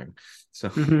that's surfing. So,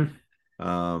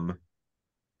 hang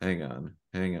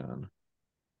on.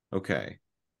 Okay.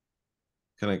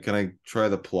 Can I try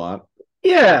the plot?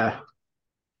 Yeah.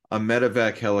 A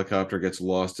medevac helicopter gets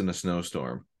lost in a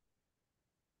snowstorm.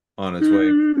 On its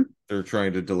way, they're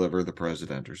trying to deliver the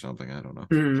president or something. I don't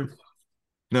know.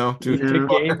 No, too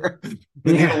far.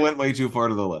 The needle went way too far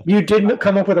to the left. You didn't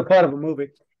come up with a plot of a movie,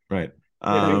 right?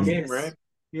 Game, right?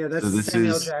 Yeah, that's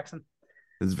Samuel Jackson.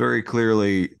 It's very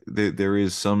clearly there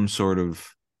is some sort of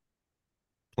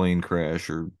plane crash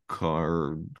or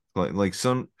car, like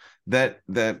some that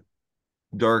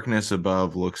darkness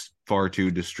above looks far too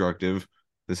destructive.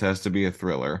 This has to be a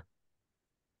thriller.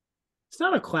 It's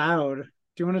not a cloud. Do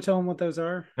you want to tell them what those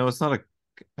are? No, it's not a.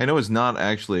 I know it's not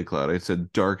actually a cloud. It's a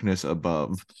darkness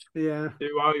above. Yeah.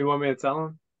 You want me to tell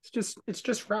him? It's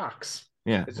just rocks.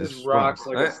 Yeah, it's just rocks.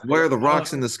 Like why are the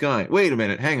rocks in the sky? Wait a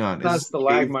minute, hang on. That's the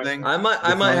stalagmite thing. I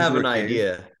might have an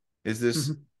idea. Is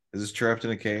this trapped in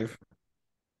a cave?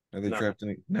 Are they trapped in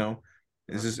a no?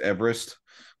 Is this Everest?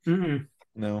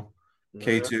 No.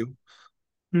 K2.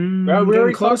 We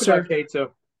already talked about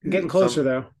K2. Getting closer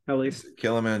though, at least.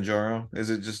 Kilimanjaro. Is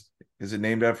it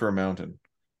named after a mountain?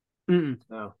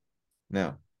 No.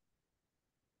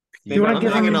 Do you want to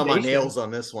give him on my nails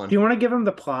on this one? Do you want to give him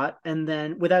the plot and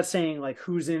then without saying like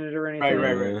who's in it or anything?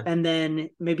 Right. And then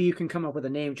maybe you can come up with a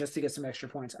name just to get some extra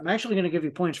points. I'm actually going to give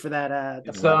you points for that.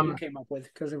 The plot you came up with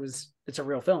because it's a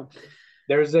real film.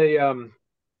 There's a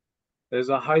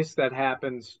heist that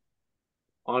happens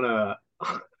on a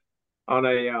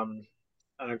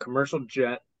commercial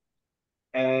jet,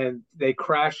 and they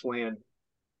crash land,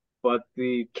 but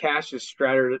the cash is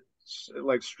strewn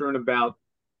about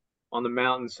on the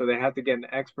mountain, so they have to get an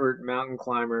expert mountain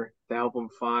climber to help them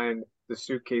find the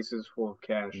suitcases full of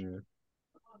cash.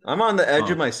 I'm on the edge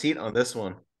of my seat on this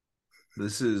one.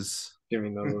 This is Jimmy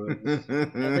knows what it is.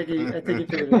 I think you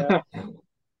figured it out.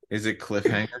 Is it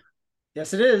cliffhanger?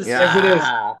 Yes, it is. Yeah. Yes, it is.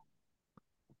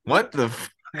 What the?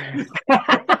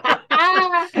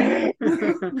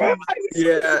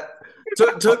 Yeah.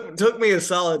 Took me a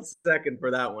solid second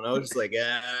for that one. I was just like,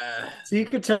 So you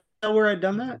could tell where I'd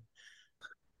done that?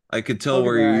 I could tell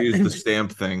where you used the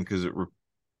stamp thing because it.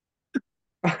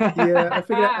 Yeah, I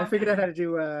figured out how to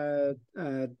do a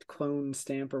clone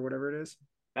stamp or whatever it is.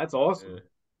 That's awesome.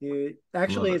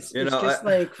 It's just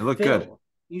like look good.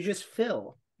 You just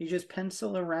fill. You just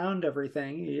pencil around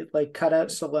everything. You like cut out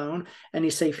Stallone and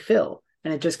you say fill,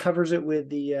 and it just covers it with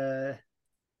the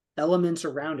elements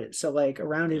around it. So like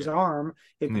around his arm,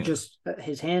 it just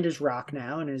his hand is rock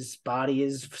now, and his body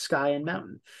is sky and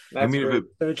mountain.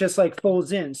 So it just like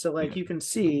folds in. So like you can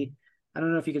see, I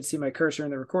don't know if you can see my cursor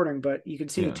in the recording, but you can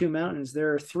see the two mountains.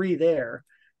 There are three there,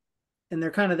 and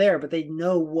they're kind of there, but they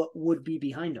know what would be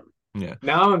behind them. Yeah.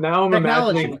 Now I'm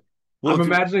imagining. Well, I'm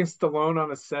imagining Stallone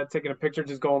on a set taking a picture,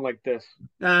 just going like this.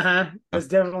 It's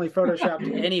definitely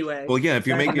photoshopped anyway. Well, yeah. If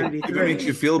it makes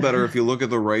you feel better, if you look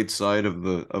at the right side of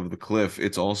the cliff,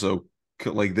 it's also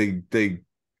like they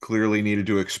clearly needed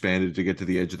to expand it to get to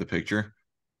the edge of the picture.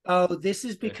 Oh, this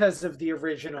is because of the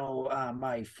original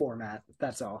my format.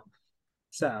 That's all.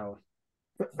 So,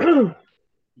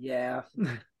 yeah.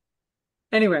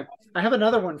 Anyway, I have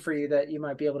another one for you that you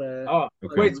might be able to. Oh,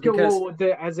 wait.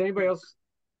 Has anybody else?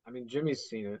 I mean, Jimmy's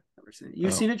seen it.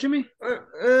 You've seen it, Jimmy?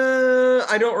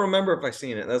 I don't remember if I've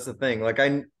seen it. That's the thing. Like,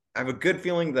 I have a good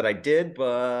feeling that I did, but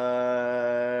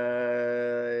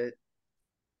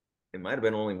it might have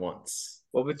been only once.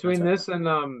 Well, between this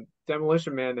and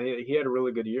Demolition Man, he had a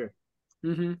really good year.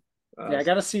 Mm-hmm. Yeah, I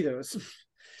got to see those.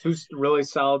 Two really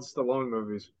solid Stallone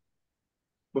movies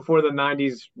before the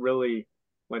 90s really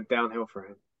went downhill for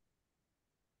him.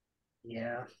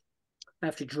 Yeah.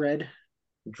 After Dread,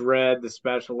 The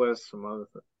Specialist, some other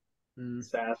things.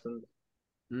 Assassins.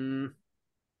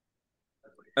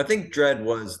 I think Dread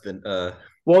was the.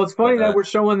 Well, it's funny that we're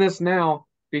showing this now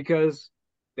because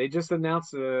they just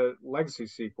announced a Legacy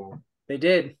sequel. They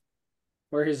did,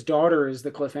 where his daughter is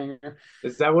the cliffhanger.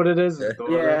 Is that what it is?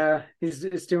 Yeah,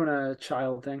 he's doing a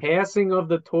child thing. Passing of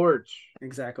the torch.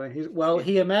 Exactly.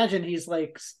 He imagined he's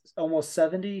like almost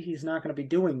 70. He's not going to be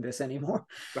doing this anymore.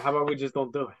 But how about we just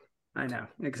don't do it? I know,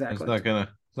 exactly. It's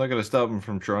not gonna stop him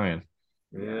from trying.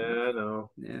 Yeah, I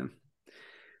know. Yeah.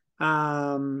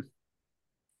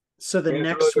 So the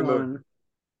next one,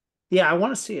 I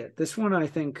want to see it. This one, I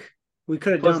think we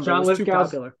could have done, but it was too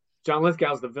popular. John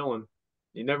Lithgow's the villain.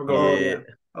 You never go wrong. Yeah.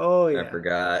 Oh yeah. I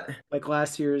forgot. Like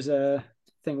last year's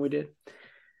thing we did.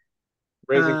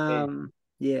 Raising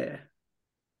Yeah.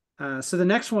 So the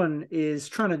next one is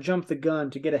trying to jump the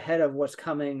gun to get ahead of what's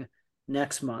coming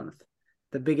next month.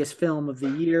 The biggest film of the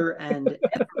year, and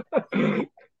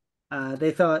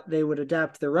they thought they would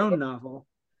adapt their own novel.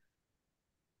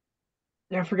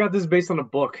 Yeah, I forgot this is based on a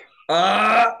book.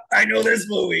 I know this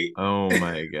movie. Oh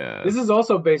my god. This is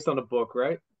also based on a book,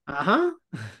 right? Yeah.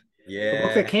 The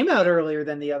book that came out earlier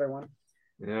than the other one.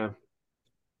 Yeah.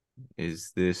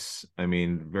 Is this? I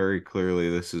mean, very clearly,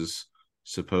 this is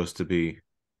supposed to be.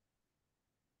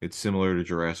 It's similar to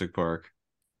Jurassic Park.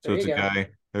 So it's a guy.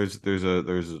 There's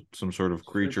some sort of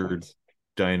creature,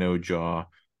 dino jaw.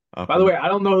 By the way, I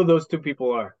don't know who those two people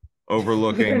are.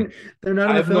 Overlooking. They're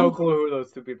not. I have no clue who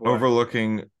those two people are.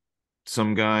 Overlooking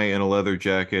some guy in a leather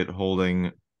jacket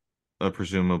holding a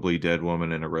presumably dead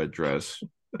woman in a red dress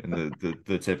in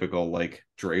the typical like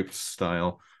draped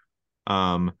style.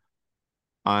 I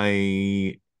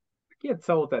can't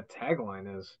tell what that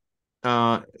tagline is.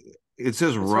 It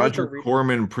says Roger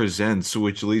Corman presents,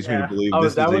 which leads me to believe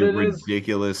this is a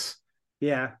ridiculous.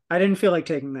 Yeah, I didn't feel like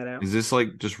taking that out. Is this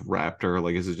like just raptor?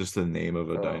 Like, is it just the name of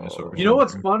a dinosaur? You know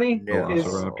what's funny?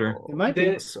 Velociraptor. It might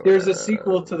be. There's a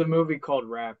sequel to the movie called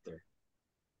Raptor.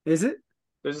 Is it?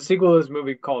 There's a sequel to this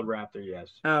movie called Raptor.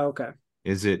 Yes. Oh, okay.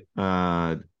 Is it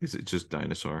just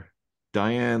dinosaur?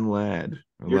 Diane Ladd.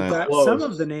 Some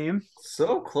of the name.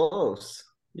 So close.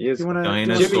 Yes. You want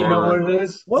to Jimmy know what it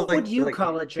is? What would you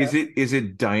call it, Jeff? Is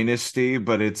it Dynasty,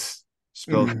 but it's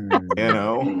spelled So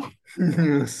no.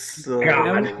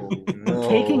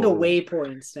 Taking away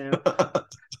points now.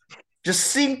 Just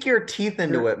sink your teeth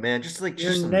into it, man. Just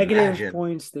negative imagine.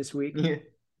 Points this week.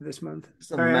 This month.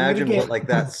 Just imagine what like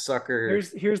that sucker.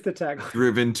 Here's the tagline.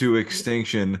 Driven to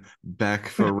extinction, back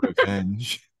for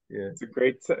revenge. Yeah. It's a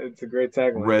great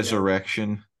tagline.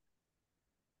 Resurrection.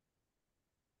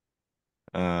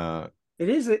 It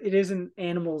is an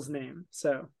animal's name,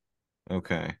 so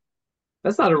okay.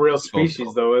 That's not a real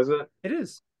species though, is it? It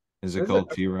is. Is it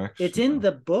called T-Rex? It's in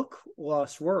the book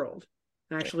Lost World.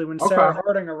 Actually, when Sarah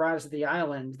Harding arrives at the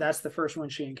island, that's the first one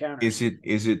she encounters.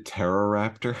 Is it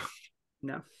Pterodactyl?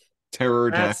 No.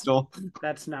 Pterodactyl?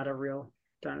 That's not a real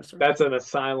dinosaur. That's an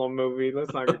Asylum movie.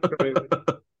 Let's not get crazy.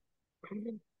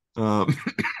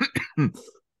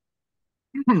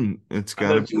 It's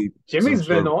gotta be. Jimmy's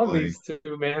been on these two,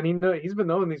 man. He's been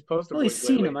knowing these posters. Well, he's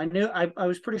seen them. I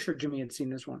was pretty sure Jimmy had seen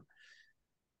this one.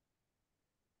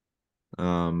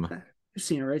 You've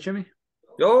seen it, right, Jimmy?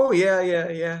 Oh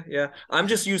yeah. I'm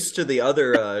just used to the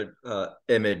other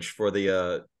image for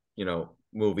the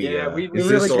movie. Yeah,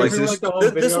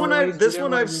 this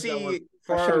one I've seen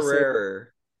far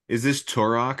rarer. Is this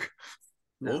Turok?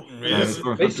 No.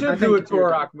 They should do a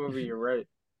Turok movie. You're right.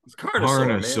 It's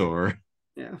Carnosaur, man.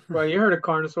 Yeah. Well, you heard of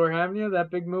Carnosaur, haven't you?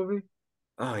 That big movie.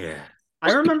 Oh yeah.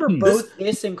 I remember both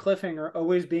this and Cliffhanger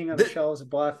always being on the shelves of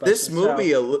Blockbuster.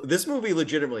 This movie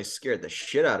legitimately scared the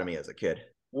shit out of me as a kid.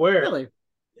 Where? Really?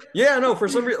 Yeah, no, for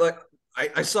some reason, like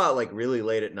I saw it like really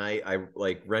late at night. I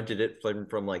like rented it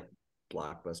from like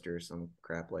Blockbuster or some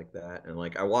crap like that, and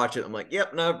like I watch it. I'm like,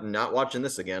 yep, no, not watching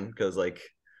this again because like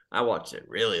I watched it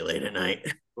really late at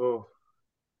night. Oh,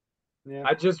 yeah.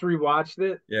 I just rewatched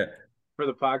it. Yeah. For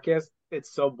the podcast,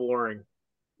 it's so boring.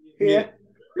 Yeah.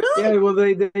 Really? Yeah, well,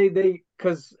 they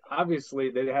because obviously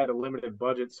they had a limited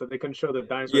budget, so they couldn't show the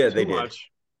dinosaur too much.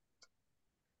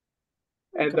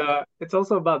 And it's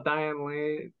also about Diane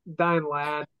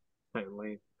Ladd.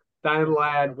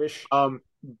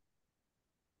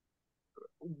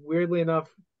 Weirdly enough,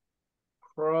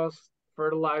 cross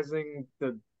fertilizing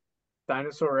the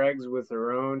dinosaur eggs with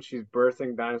her own. She's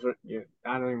birthing dinosaur. Yeah,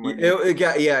 I don't even. It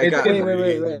got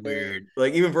really weird.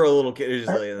 Like even for a little kid, it's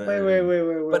just like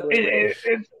wait.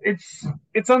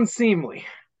 It's unseemly.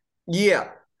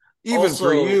 Yeah, even also,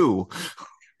 for you.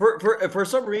 For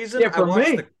some reason,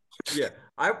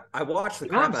 I watched the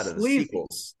crap out of the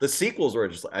sequels. The sequels were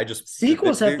just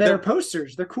sequels have better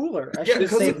posters. They're cooler.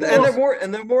 They're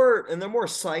more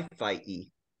sci-fi-y.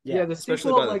 Yeah, the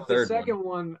sequel, like the second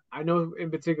one, I know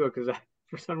in particular because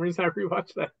for some reason I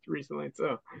rewatched that recently.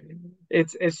 So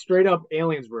it's straight up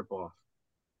aliens ripoff.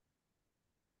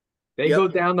 They go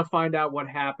down to find out what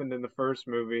happened in the first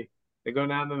movie. They go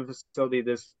down to the facility.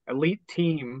 This elite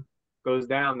team goes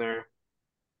down there,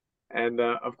 and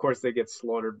of course they get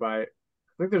slaughtered by. I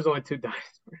think there's only 2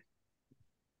 dinosaurs.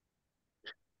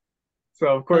 So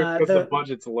of course, because the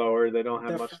budget's lower, they don't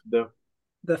have much to do.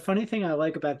 The funny thing I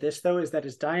like about this, though, is that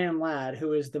it's Diane Ladd,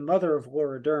 who is the mother of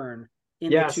Laura Dern,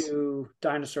 in the 2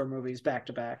 dinosaur movies back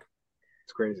to back.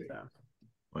 It's crazy. So,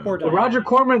 wow. Well, Roger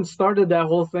Corman started that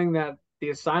whole thing that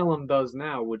the Asylum does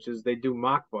now, which is they do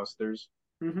mockbusters.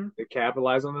 Mm-hmm. They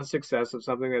capitalize on the success of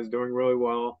something that's doing really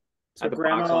well. So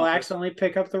Grandma will accidentally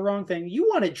pick up the wrong thing. You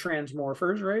wanted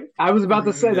Transmorphers, right? I was about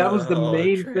to say that was the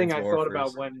main thing I thought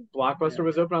about when Blockbuster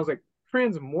was open. I was like,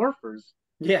 Transmorphers?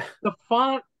 Yeah. The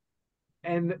font.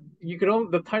 And you could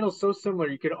the title's so similar,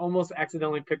 you could almost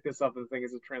accidentally pick this up and think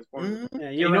it's a Transformer.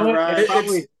 Yeah, you know what?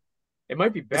 Right. It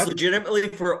might be better. It's legitimately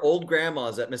for oold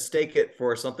grandmas that mistake it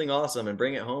for something awesome and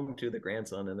bring it home to the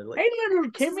grandson, and they're like, "Hey,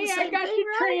 little Timmy, I got you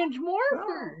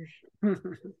Transmorphers."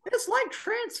 It's like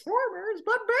Transformers,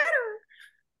 but better.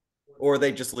 Or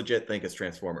they just legit think it's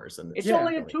Transformers, and it's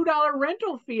only a $2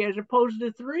 rental fee as opposed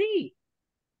to $3.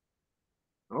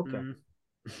 Okay. Mm.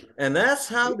 And that's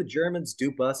how the Germans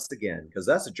dupe us again, because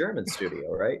that's a German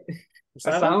studio, right?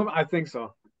 I think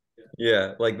so.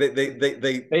 Yeah, like they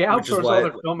outsource all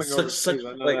their filming overseas.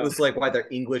 It's like why their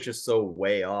English is so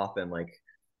way off and like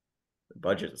the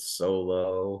budget is so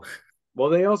low.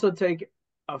 Well, they also take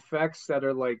effects that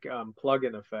are like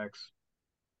plug-in effects.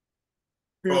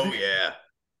 Oh yeah.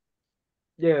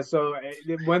 Yeah, so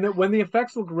when the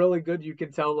effects look really good, you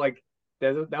can tell like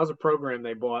that was a program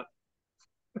they bought.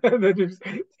 they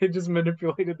just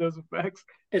manipulated those effects.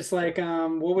 It's like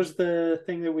what was the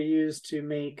thing that we used to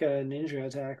make a ninja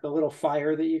attack? The little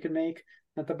fire that you can make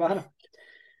at the bottom.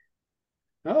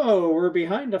 Oh, we're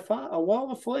behind a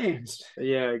wall of flames.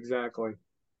 Yeah, exactly.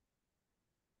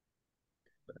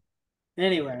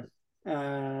 Anyway,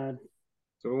 so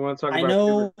we want to talk I about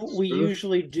know we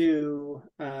usually do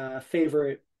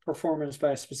favorite performance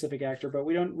by a specific actor, but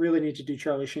we don't really need to do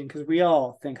Charlie Sheen because we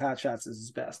all think Hot Shots is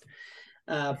his best.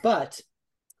 But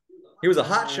he was a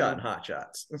hot shot in Hot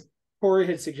Shots. Corey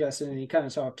had suggested, and he kind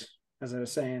of talked, as I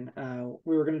was saying,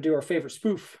 we were going to do our favorite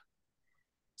spoof.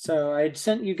 So I had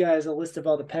sent you guys a list of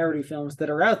all the parody films that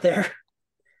are out there.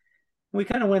 We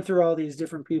kind of went through all these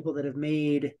different people that have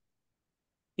made,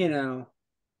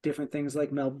 different things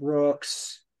like Mel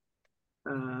Brooks.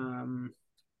 Who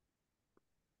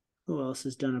else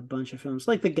has done a bunch of films?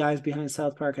 Like the guys behind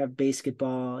South Park have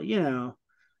Basketball,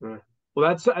 Well,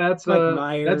 that's like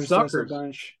Myers that's Zucker's. A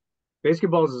bunch.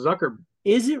 Basketball is a Zucker.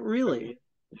 Is it really?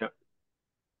 Yeah.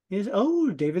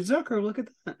 David Zucker. Look at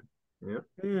that.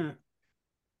 Yeah.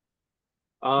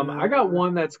 I got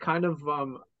one that's kind of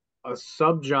a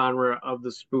subgenre of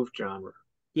the spoof genre.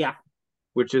 Yeah.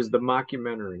 Which is the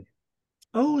mockumentary.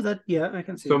 Oh, I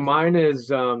can see. So mine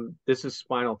is This is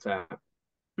Spinal Tap.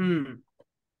 Mm-hmm.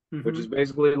 Which is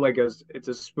basically like it's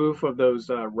a spoof of those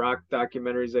rock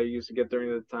documentaries I used to get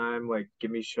during the time, like Give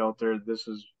Me Shelter. This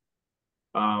is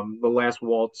The Last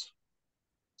Waltz.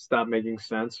 Stop Making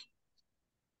Sense.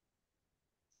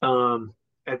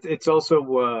 It's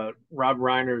also Rob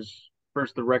Reiner's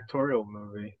first directorial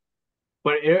movie.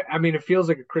 But I mean, it feels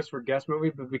like a Christopher Guest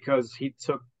movie, but because he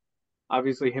took,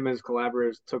 obviously, him and his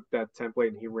collaborators took that template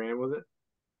and he ran with it.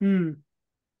 Hmm.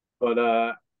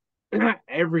 But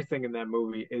everything in that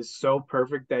movie is so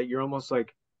perfect that you're almost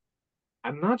like,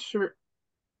 I'm not sure.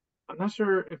 I'm not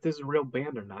sure if this is a real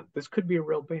band or not. This could be a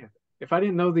real band. If I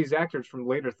didn't know these actors from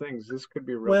later things, this could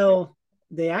be a real band. Well,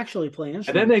 they actually play And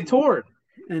then they instruments, toured.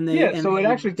 and Yeah, so it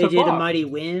actually they took did A off. Mighty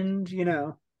Wind.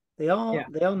 They all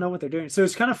Yeah. know what they're doing. So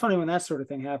it's kind of funny when that sort of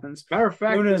thing happens. Matter of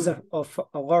fact, Known as a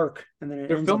lark, and then it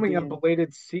they're ends up filming a being.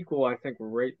 belated sequel, I think,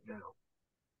 right now.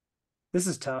 This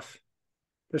is tough.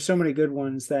 There's so many good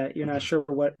ones that you're not sure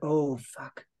what. Oh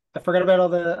fuck! I forgot about all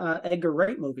the Edgar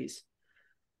Wright movies.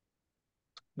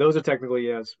 Those are technically,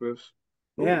 spoofs.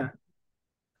 Yeah.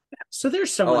 So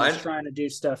there's someone that's trying to do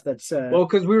stuff that's well,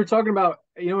 because we were talking about,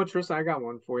 you know what, Tristan, I got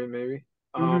one for you, maybe.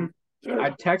 Mhm.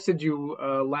 I texted you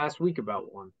last week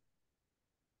about one.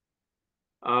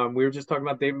 We were just talking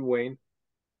about David Wayne.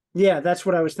 Yeah, that's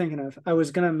what I was thinking of. I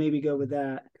was gonna maybe go with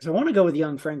that because I want to go with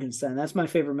Young Frankenstein. That's my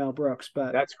favorite Mel Brooks,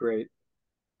 but That's great.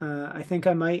 I think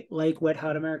I might like Wet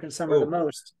Hot American Summer the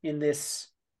most in this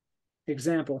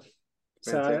example.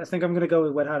 So I think I'm gonna go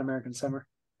with Wet Hot American Summer.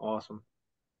 Awesome.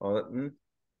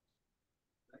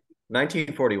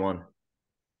 1941.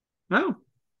 Oh.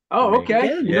 Oh,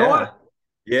 okay. Again. You know what?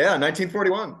 Yeah,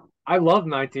 1941. I love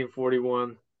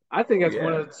 1941. I think that's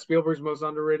one of Spielberg's most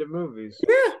underrated movies.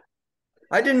 Yeah.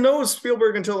 I didn't know it was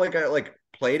Spielberg until I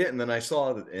played it, and then I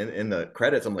saw it in the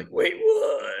credits. I'm like, wait,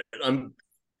 what?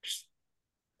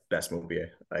 Best movie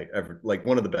I ever,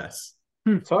 one of the best.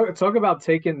 Talk about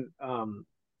taking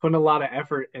putting a lot of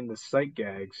effort in the sight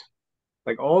gags.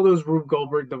 Like all those Rube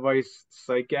Goldberg device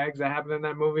sight gags that happened in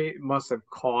that movie must have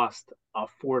cost a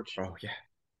fortune. Oh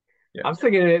yeah. I'm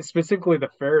thinking it specifically the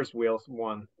Ferris wheel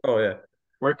one. Oh yeah.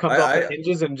 Where it comes off the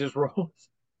hinges and just rolls.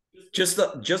 Just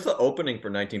the opening for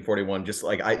 1941, just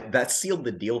that sealed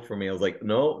the deal for me. I was like,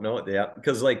 no, yeah,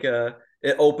 because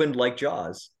it opened like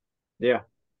Jaws. Yeah,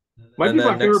 might be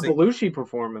my favorite Belushi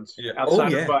performance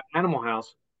outside of Animal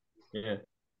House. Yeah,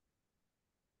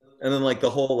 and then the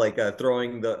whole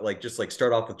throwing the just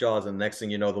start off with Jaws, and the next thing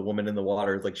you know, the woman in the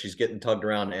water she's getting tugged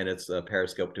around, and it's a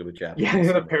periscope to a Japanese.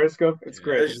 Yeah, the periscope. It's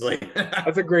great. It's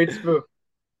that's a great spoof.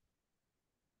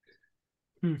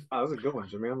 Oh, that was a good one,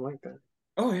 Jimmy. I like that.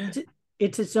 Oh yeah,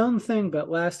 it's its own thing, but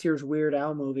last year's Weird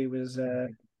Al movie was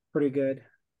pretty good.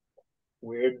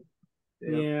 Weird,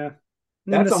 yeah.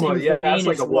 That's almost that's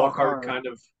like a walk hard kind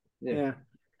of. Yeah.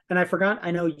 And I forgot.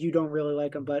 I know you don't really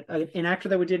like him, but an actor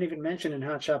that we didn't even mention in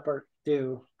Hot Shot Part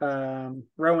 2,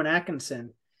 Rowan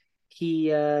Atkinson. He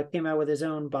came out with his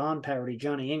own Bond parody,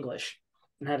 Johnny English,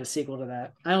 and had a sequel to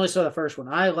that. I only saw the first one.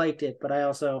 I liked it, but I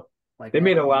also they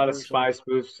made a lot of spy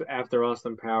spoofs after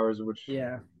Austin Powers, which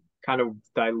kind of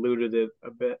diluted it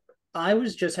a bit. I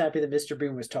was just happy that Mr.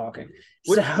 Bean was talking.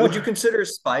 Would you consider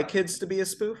Spy Kids to be a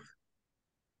spoof?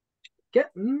 I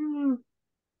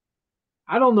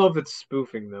don't know if it's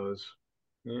spoofing those.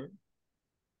 Yeah.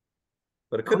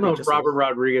 But it could I don't know if Robert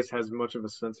Rodriguez has much of a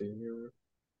sense of humor.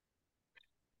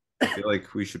 I feel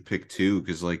like we should pick two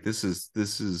because this is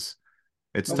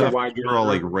it's tough. We're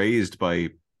all raised by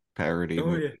parody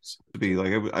movies. To be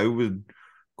I would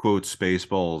quote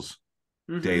Spaceballs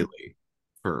daily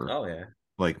for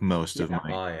most of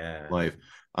my life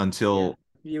until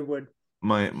you would.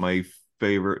 My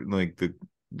favorite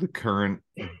the current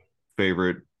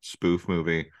favorite spoof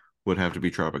movie would have to be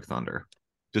Tropic Thunder,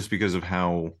 just because of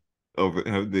how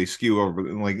they skew over.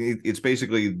 It's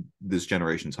basically this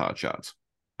generation's Hot Shots,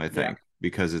 I think,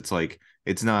 because it's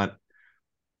it's not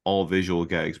all visual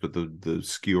gags, but the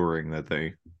skewering that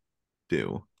they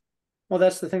do. Well,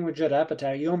 that's the thing with Judd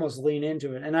Apatow. You almost lean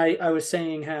into it. And I was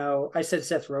saying how I said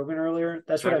Seth Rogen earlier.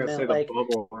 That's what I meant.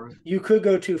 You could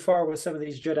go too far with some of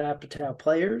these Judd Apatow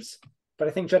players, but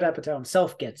I think Judd Apatow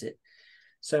himself gets it.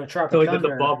 So Tropic Thunder.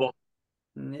 The bubble.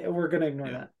 We're gonna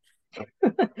ignore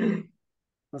that.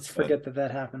 Let's forget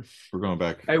that happened. We're going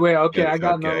back. Hey, wait. Okay, I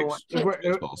got another one.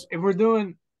 If we're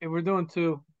doing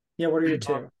two. Yeah, what are your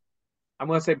two? I'm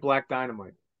gonna say Black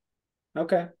Dynamite.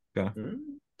 Okay. Yeah.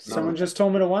 Someone just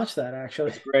told me to watch that,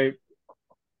 actually. It's great.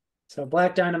 So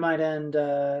Black Dynamite and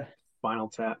Final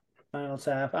Tap. I'm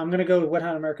going to go with Wet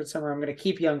Hot American Summer. I'm going to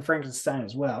keep Young Frankenstein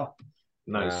as well.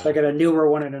 Nice. So I got a newer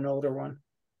one and an older one.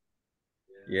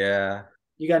 Yeah.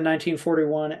 You got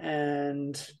 1941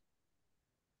 and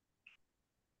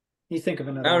you think of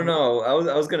another I don't know. I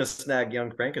was going to snag Young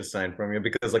Frankenstein from you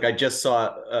because I just saw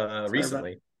it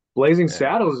recently. Blazing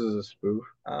Saddles is a spoof.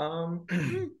 I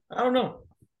don't know.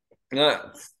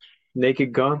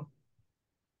 Naked Gun.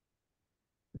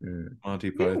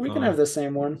 Monty Python. We can have the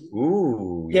same one.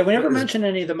 Ooh. Yeah, we never mentioned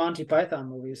any of the Monty Python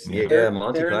movies. Yeah,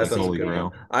 Monty Python's Holy good.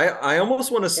 Grail. I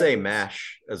almost want to say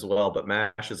MASH as well, but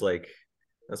MASH is like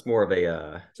that's more of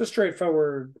a it's a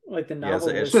straightforward like the novel.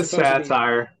 it's just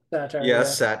satire. Yeah,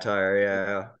 satire.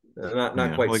 Yeah,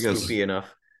 not quite spoofy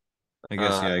enough. I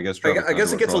guess I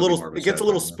guess it gets a little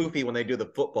spoofy when they do the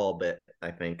football bit.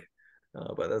 I think,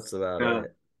 but that's about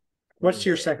it. What's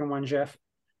your second one, Jeff?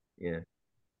 Yeah.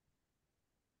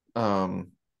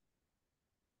 I'm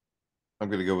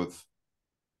gonna go with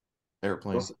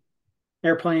Airplane.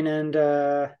 Airplane and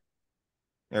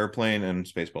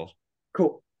Spaceballs.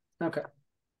 Cool. Okay.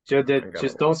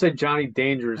 Just don't say Johnny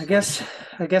Dangerous. I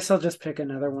guess I'll just pick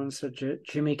another one so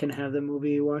Jimmy can have the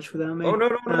movie you watch without me. Oh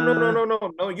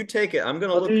no! You take it.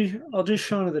 I'll do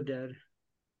Shaun of the Dead.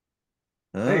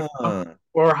 Hey,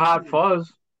 or Hot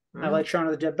Fuzz. I like Shaun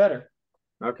of the Dead better.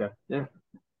 Okay. Yeah.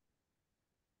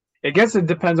 I guess it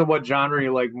depends on what genre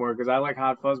you like more, because I like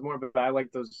Hot Fuzz more, but I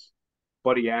like those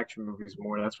buddy action movies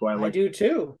more. That's why I do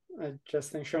too. I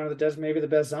just think Shaun of the Dead is maybe the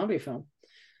best zombie film.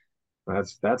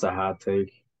 That's a hot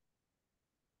take.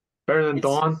 Better than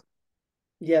Dawn?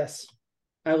 Yes.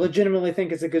 I legitimately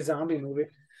think it's a good zombie movie.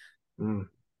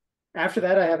 After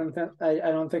that, I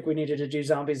don't think we needed to do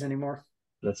zombies anymore.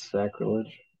 That's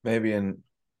sacrilege. Maybe in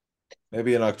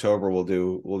October we'll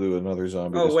do another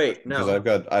zombie. Oh wait, no.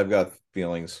 Because I've got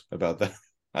feelings about that.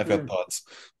 I've got thoughts.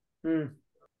 I'm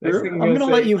gonna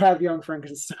let you have Young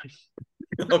Frankenstein.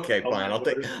 Okay, fine.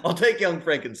 I'll take Young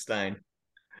Frankenstein.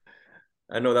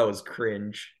 I know that was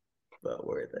cringe, but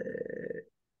worth it.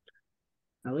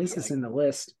 At least it's in the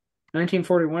list.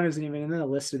 1941 isn't even in the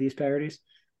list of these parodies.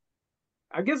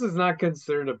 I guess it's not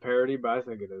considered a parody, but I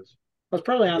think it is. Well, it's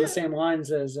probably on the same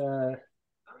lines as.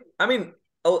 I mean,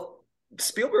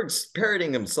 Spielberg's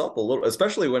parodying himself a little,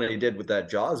 especially when he did with that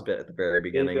Jaws bit at the very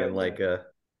beginning, and like,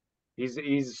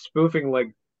 he's spoofing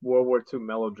like World War II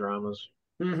melodramas,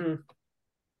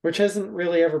 which hasn't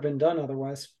really ever been done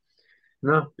otherwise.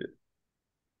 No,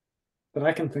 that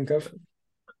I can think of.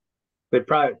 They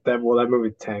probably that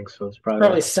movie tanks, so it's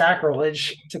probably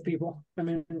sacrilege to people. I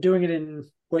mean, doing it in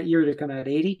what year did it come out?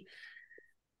 80?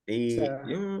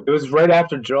 It was right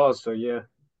after Jaws, so yeah.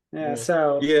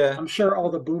 So I'm sure all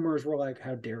the boomers were like,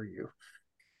 "How dare you?"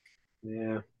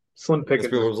 Yeah, Slim Pickens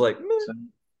was like,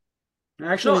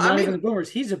 actually, not even the boomers.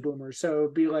 He's a boomer, so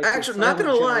it'd be like. Actually, not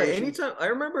gonna lie. Anytime I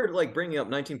remember like bringing up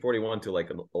 1941 to like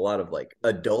a lot of like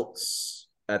adults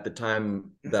at the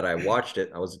time that I watched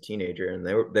it. I was a teenager, and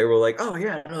they were like, "Oh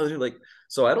yeah, no," they're like.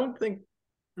 So I don't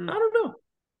know.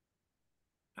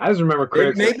 I just remember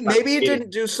critics. Maybe it didn't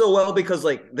do so well because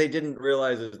like they didn't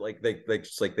realize it, like they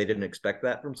just like they didn't expect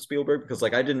that from Spielberg, because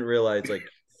like I didn't realize like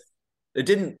it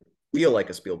didn't feel like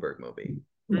a Spielberg movie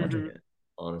watching it,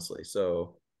 honestly.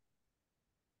 So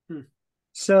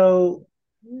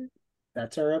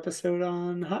that's our episode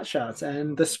on Hot Shots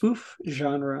and the spoof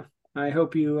genre. I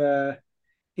hope you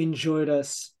enjoyed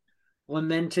us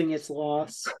lamenting its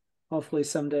loss. Hopefully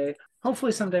someday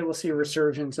we'll see a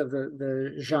resurgence of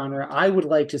the genre. I would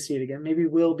like to see it again. Maybe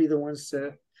we'll be the ones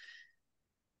to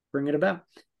bring it about.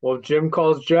 Well, if Jim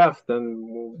calls Jeff, then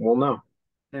we'll know.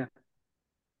 Yeah.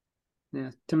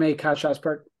 To make Hot Shots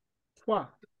Part 3. Let's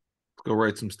go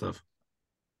write some stuff.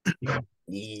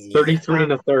 33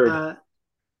 and a third.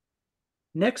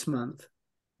 Next month,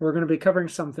 we're going to be covering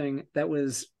something that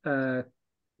was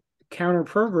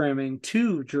counter-programming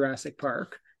to Jurassic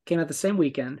Park. Came out the same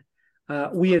weekend.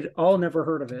 We had all never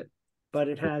heard of it, but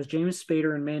it has James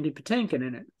Spader and Mandy Patinkin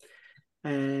in it.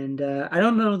 And I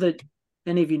don't know that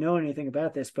any of you know anything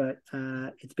about this, but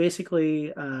it's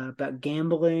basically about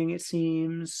gambling, it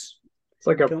seems. It's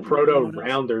like a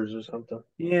proto-Rounders or something.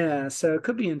 Yeah, so it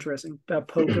could be interesting. About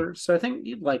poker. So I think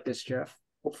you'd like this, Jeff,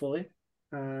 hopefully.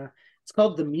 It's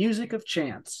called The Music of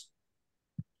Chance.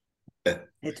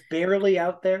 It's barely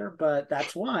out there, but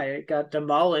that's why it got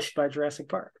demolished by Jurassic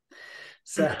Park.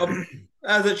 So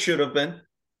as it should have been.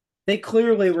 They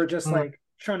clearly were just like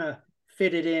trying to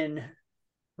fit it in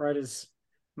right as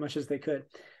much as they could.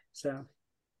 So,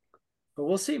 but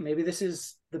we'll see. Maybe this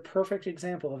is the perfect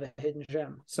example of a hidden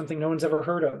gem, something no one's ever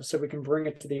heard of, so we can bring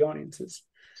it to the audiences.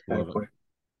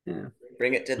 Yeah.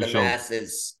 Bring it to the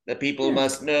masses. The people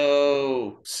must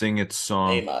know. Sing its song.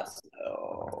 They must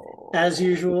know. As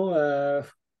usual,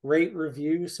 rate,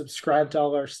 review, subscribe to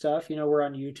all our stuff. You know, we're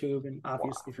on YouTube, and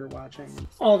obviously if you're watching,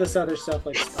 all this other stuff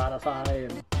like Spotify,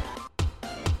 and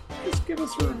just give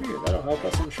us a review. That'll help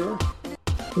us, I'm sure.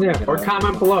 Yeah, or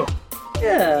comment below.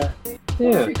 Yeah.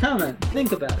 If you comment,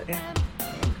 think about it.